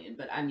like Alien,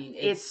 but I mean,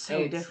 it's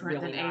so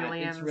different really than not.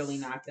 Aliens. It's really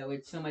not, though.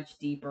 It's so much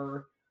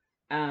deeper.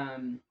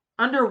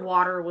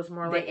 Underwater was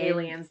more like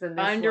Aliens than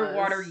this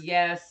Underwater, was.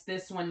 yes.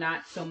 This one,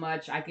 not so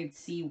much. I could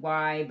see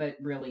why, but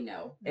really,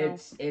 no.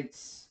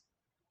 It's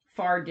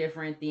far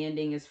different. The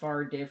ending is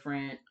far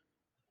different.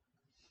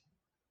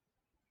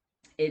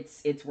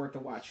 It's worth a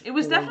watch. It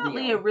was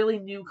definitely a really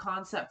new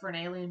concept for an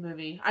Alien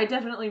movie. I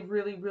definitely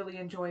really, really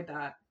enjoyed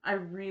that. I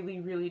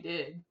really, really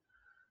did.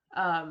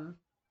 Another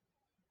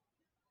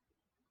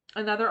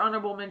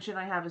honorable mention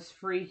I have is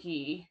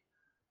Freaky.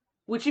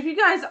 Which if you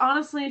guys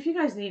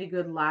need a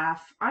good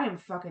laugh, I am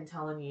fucking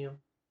telling you.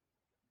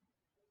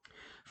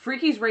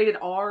 Freaky's rated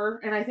R,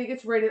 and I think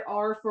it's rated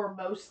R for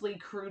mostly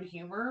crude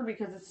humor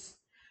because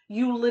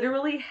you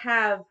literally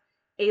have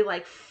a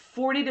like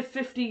 40 to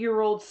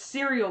 50-year-old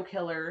serial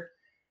killer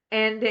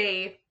and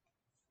a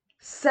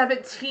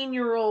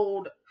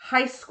 17-year-old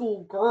high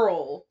school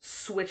girl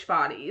switch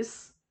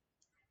bodies.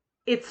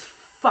 It's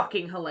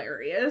fucking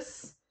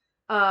hilarious.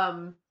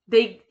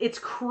 It's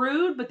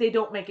crude, but they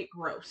don't make it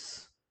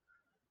gross.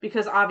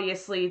 Because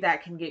obviously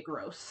that can get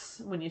gross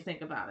when you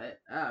think about it.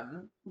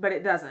 But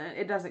it doesn't.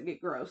 It doesn't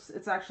get gross.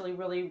 It's actually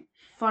really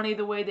funny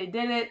the way they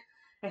did it.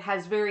 It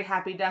has very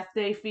Happy Death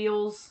Day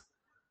feels.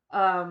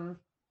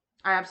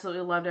 I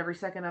absolutely loved every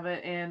second of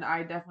it, and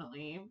I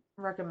definitely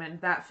recommend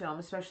that film,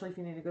 especially if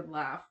you need a good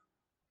laugh.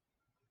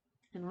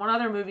 And one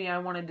other movie I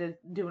wanted to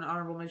do an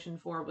honorable mention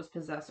for was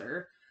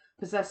Possessor.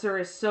 Possessor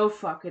is so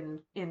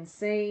fucking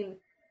insane.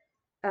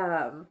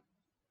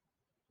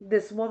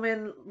 This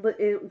woman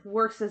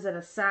works as an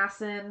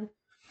assassin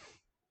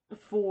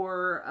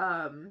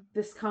for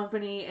this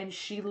company, and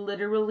she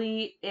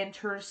literally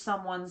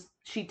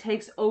she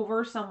takes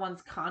over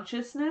someone's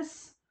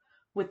consciousness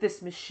with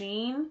this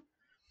machine.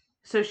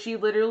 So she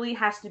literally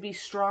has to be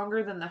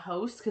stronger than the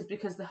host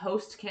because the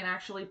host can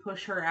actually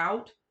push her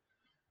out,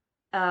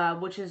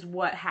 which is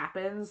what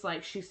happens.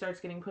 Like she starts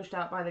getting pushed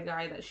out by the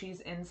guy that she's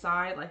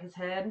inside, like his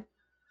head.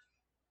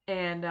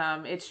 And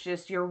it's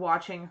just you're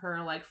watching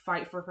her like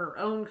fight for her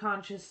own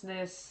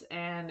consciousness,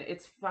 and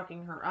it's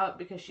fucking her up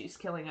because she's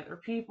killing other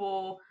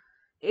people.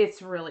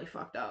 It's really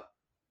fucked up,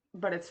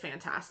 but it's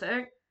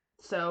fantastic.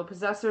 So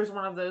Possessor is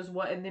one of those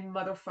what and then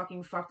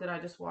motherfucking fuck did I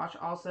just watch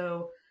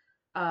also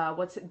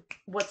what's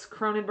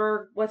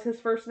Cronenberg? What's his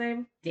first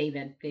name?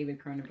 David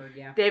Cronenberg,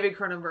 yeah. David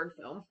Cronenberg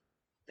film.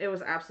 It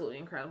was absolutely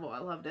incredible. I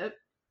loved it.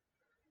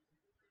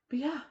 But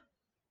yeah,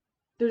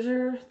 those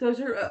are.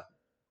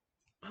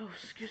 Oh,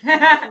 excuse me.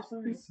 I'm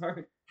so sorry.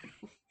 Sorry.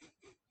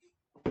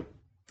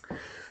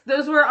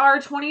 Those were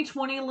our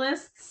 2020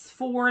 lists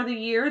for the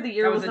year. The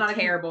year That was not a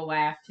terrible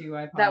laugh too.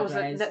 I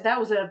apologize. That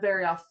was a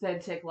very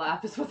authentic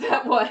laugh. Is what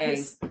that was.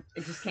 Hey,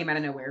 it just came out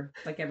of nowhere.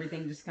 Like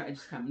everything just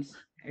comes.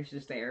 It's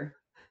just there.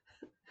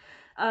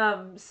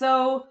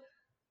 So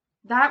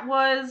that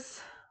was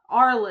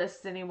our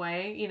list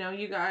anyway. You know,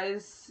 you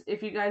guys,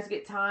 if you guys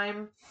get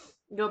time,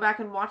 go back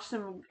and watch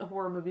some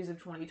horror movies of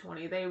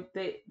 2020.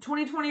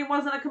 2020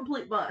 wasn't a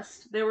complete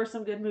bust. There were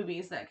some good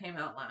movies that came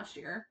out last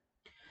year.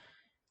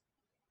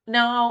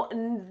 Now,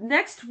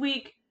 next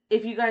week,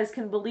 if you guys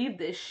can believe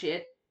this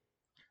shit,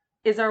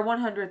 is our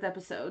 100th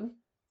episode.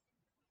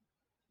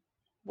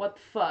 What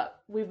the fuck?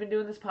 We've been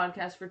doing this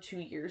podcast for 2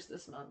 years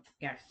this month.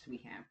 Yes, we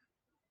have.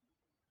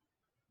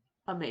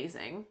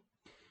 Amazing.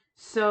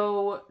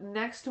 So,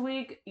 next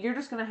week, you're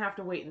just going to have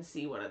to wait and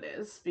see what it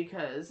is,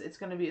 because it's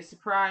going to be a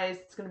surprise.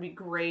 It's going to be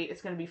great.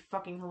 It's going to be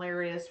fucking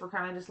hilarious. We're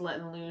kind of just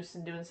letting loose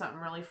and doing something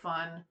really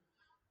fun.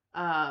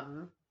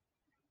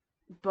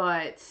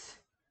 But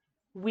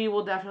we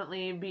will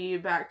definitely be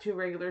back to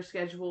regular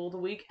schedule the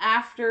week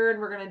after,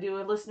 and we're going to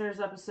do a listeners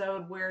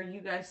episode where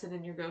you guys send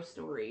in your ghost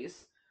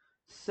stories.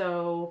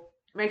 So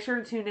make sure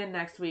to tune in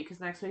next week,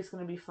 because next week's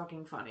going to be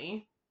fucking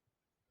funny.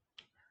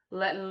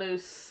 Letting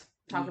loose,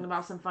 talking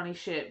about some funny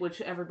shit,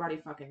 which everybody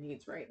fucking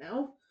needs right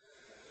now.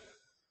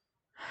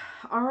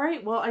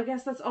 Alright, well, I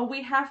guess that's all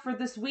we have for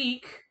this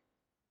week.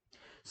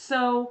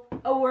 So,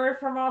 a word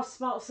from our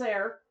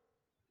sponsor.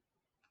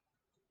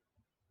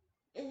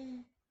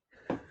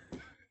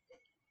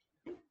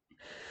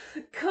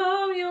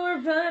 Calm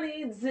your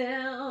body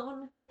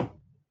down.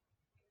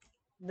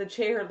 The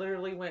chair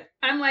literally went.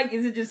 I'm like,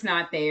 is it just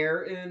not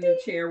there? And the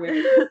chair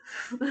went.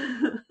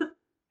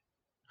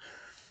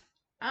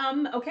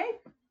 Okay,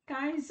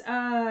 guys.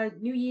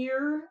 New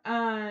year.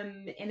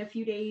 In a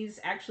few days,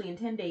 actually, in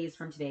 10 days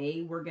from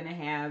today, we're gonna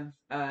have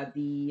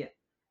the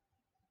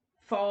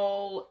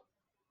fall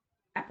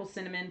apple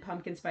cinnamon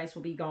pumpkin spice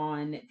will be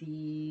gone.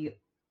 The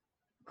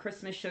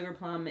Christmas sugar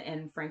plum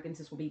and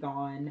frankincense will be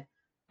gone.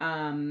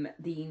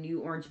 The new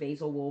orange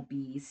basil will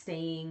be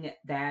staying.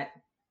 That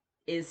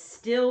is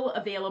still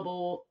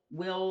available,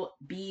 will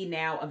be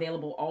now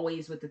available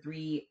always with the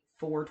 3,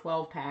 4,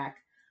 12 pack.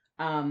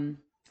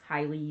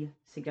 Highly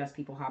suggest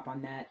people hop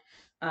on that.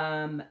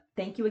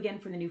 Thank you again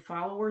for the new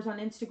followers on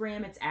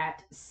Instagram. It's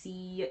at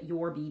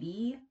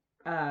CYourBD.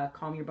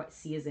 Calm your butt.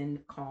 C as in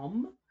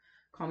calm.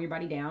 Calm your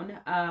body down.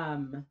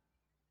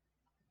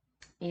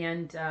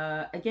 And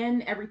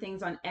again,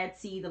 everything's on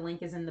Etsy. The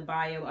link is in the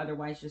bio.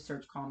 Otherwise, just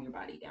search Calm Your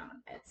Body Down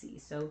on Etsy.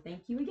 So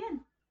thank you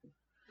again.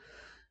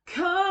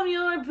 Calm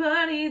your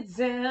body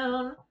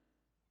down.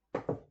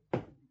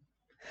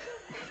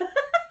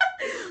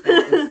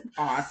 That was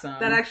awesome.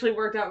 That actually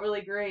worked out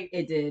really great.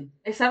 It did.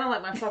 It sounded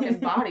like my fucking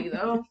body,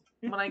 though.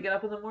 When I get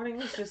up in the morning,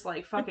 it's just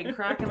like fucking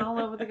cracking all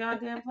over the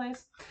goddamn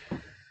place.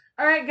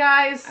 Alright,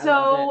 guys,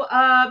 so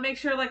make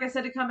sure, like I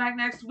said, to come back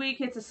next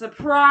week. It's a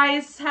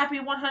surprise happy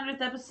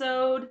 100th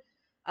episode.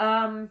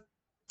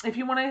 If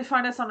you want to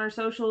find us on our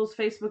socials,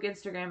 Facebook,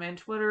 Instagram, and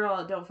Twitter,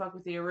 Don't Fuck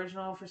With The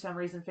Original. For some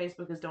reason,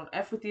 Facebook is Don't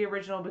F With The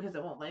Original, because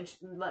it won't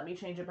let me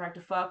change it back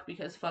to fuck,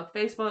 because fuck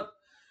Facebook.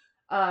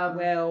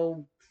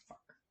 Well, fuck.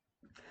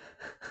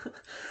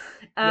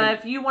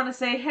 If you want to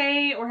say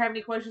hey or have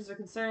any questions or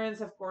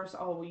concerns, of course,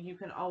 you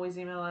can always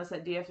email us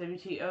at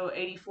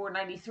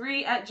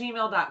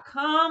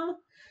dfwto8493@gmail.com.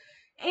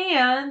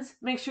 And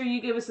make sure you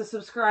give us a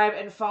subscribe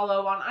and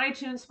follow on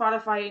iTunes,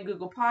 Spotify, and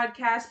Google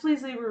Podcasts.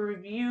 Please leave a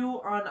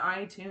review on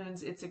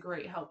iTunes. It's a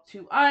great help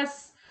to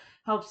us.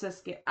 Helps us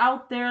get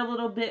out there a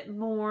little bit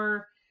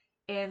more.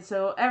 And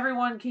so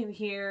everyone can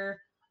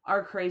hear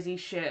our crazy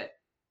shit.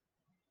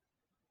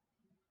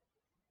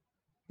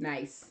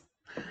 Nice.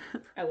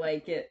 I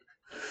like it.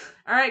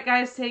 Alright,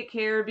 guys, take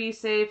care. Be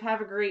safe. Have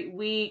a great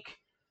week.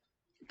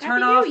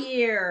 Happy New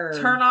Year.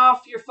 Turn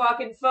off your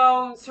fucking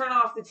phones. Turn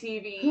off the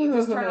TV.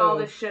 Just turn all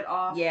this shit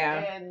off.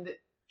 Yeah. And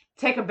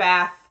take a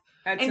bath.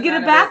 That's and get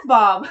a bath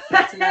bomb.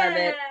 That's none of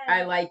it.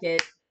 I like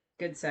it.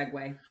 Good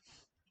segue.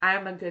 I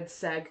am a good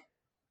seg.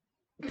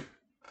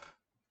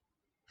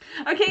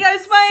 Okay,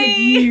 guys, bye.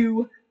 See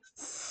you.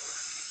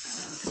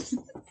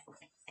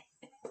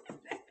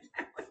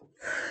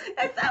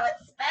 That's how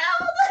it's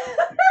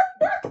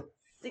spelled.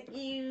 Sick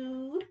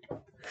you.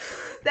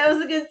 That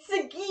was a good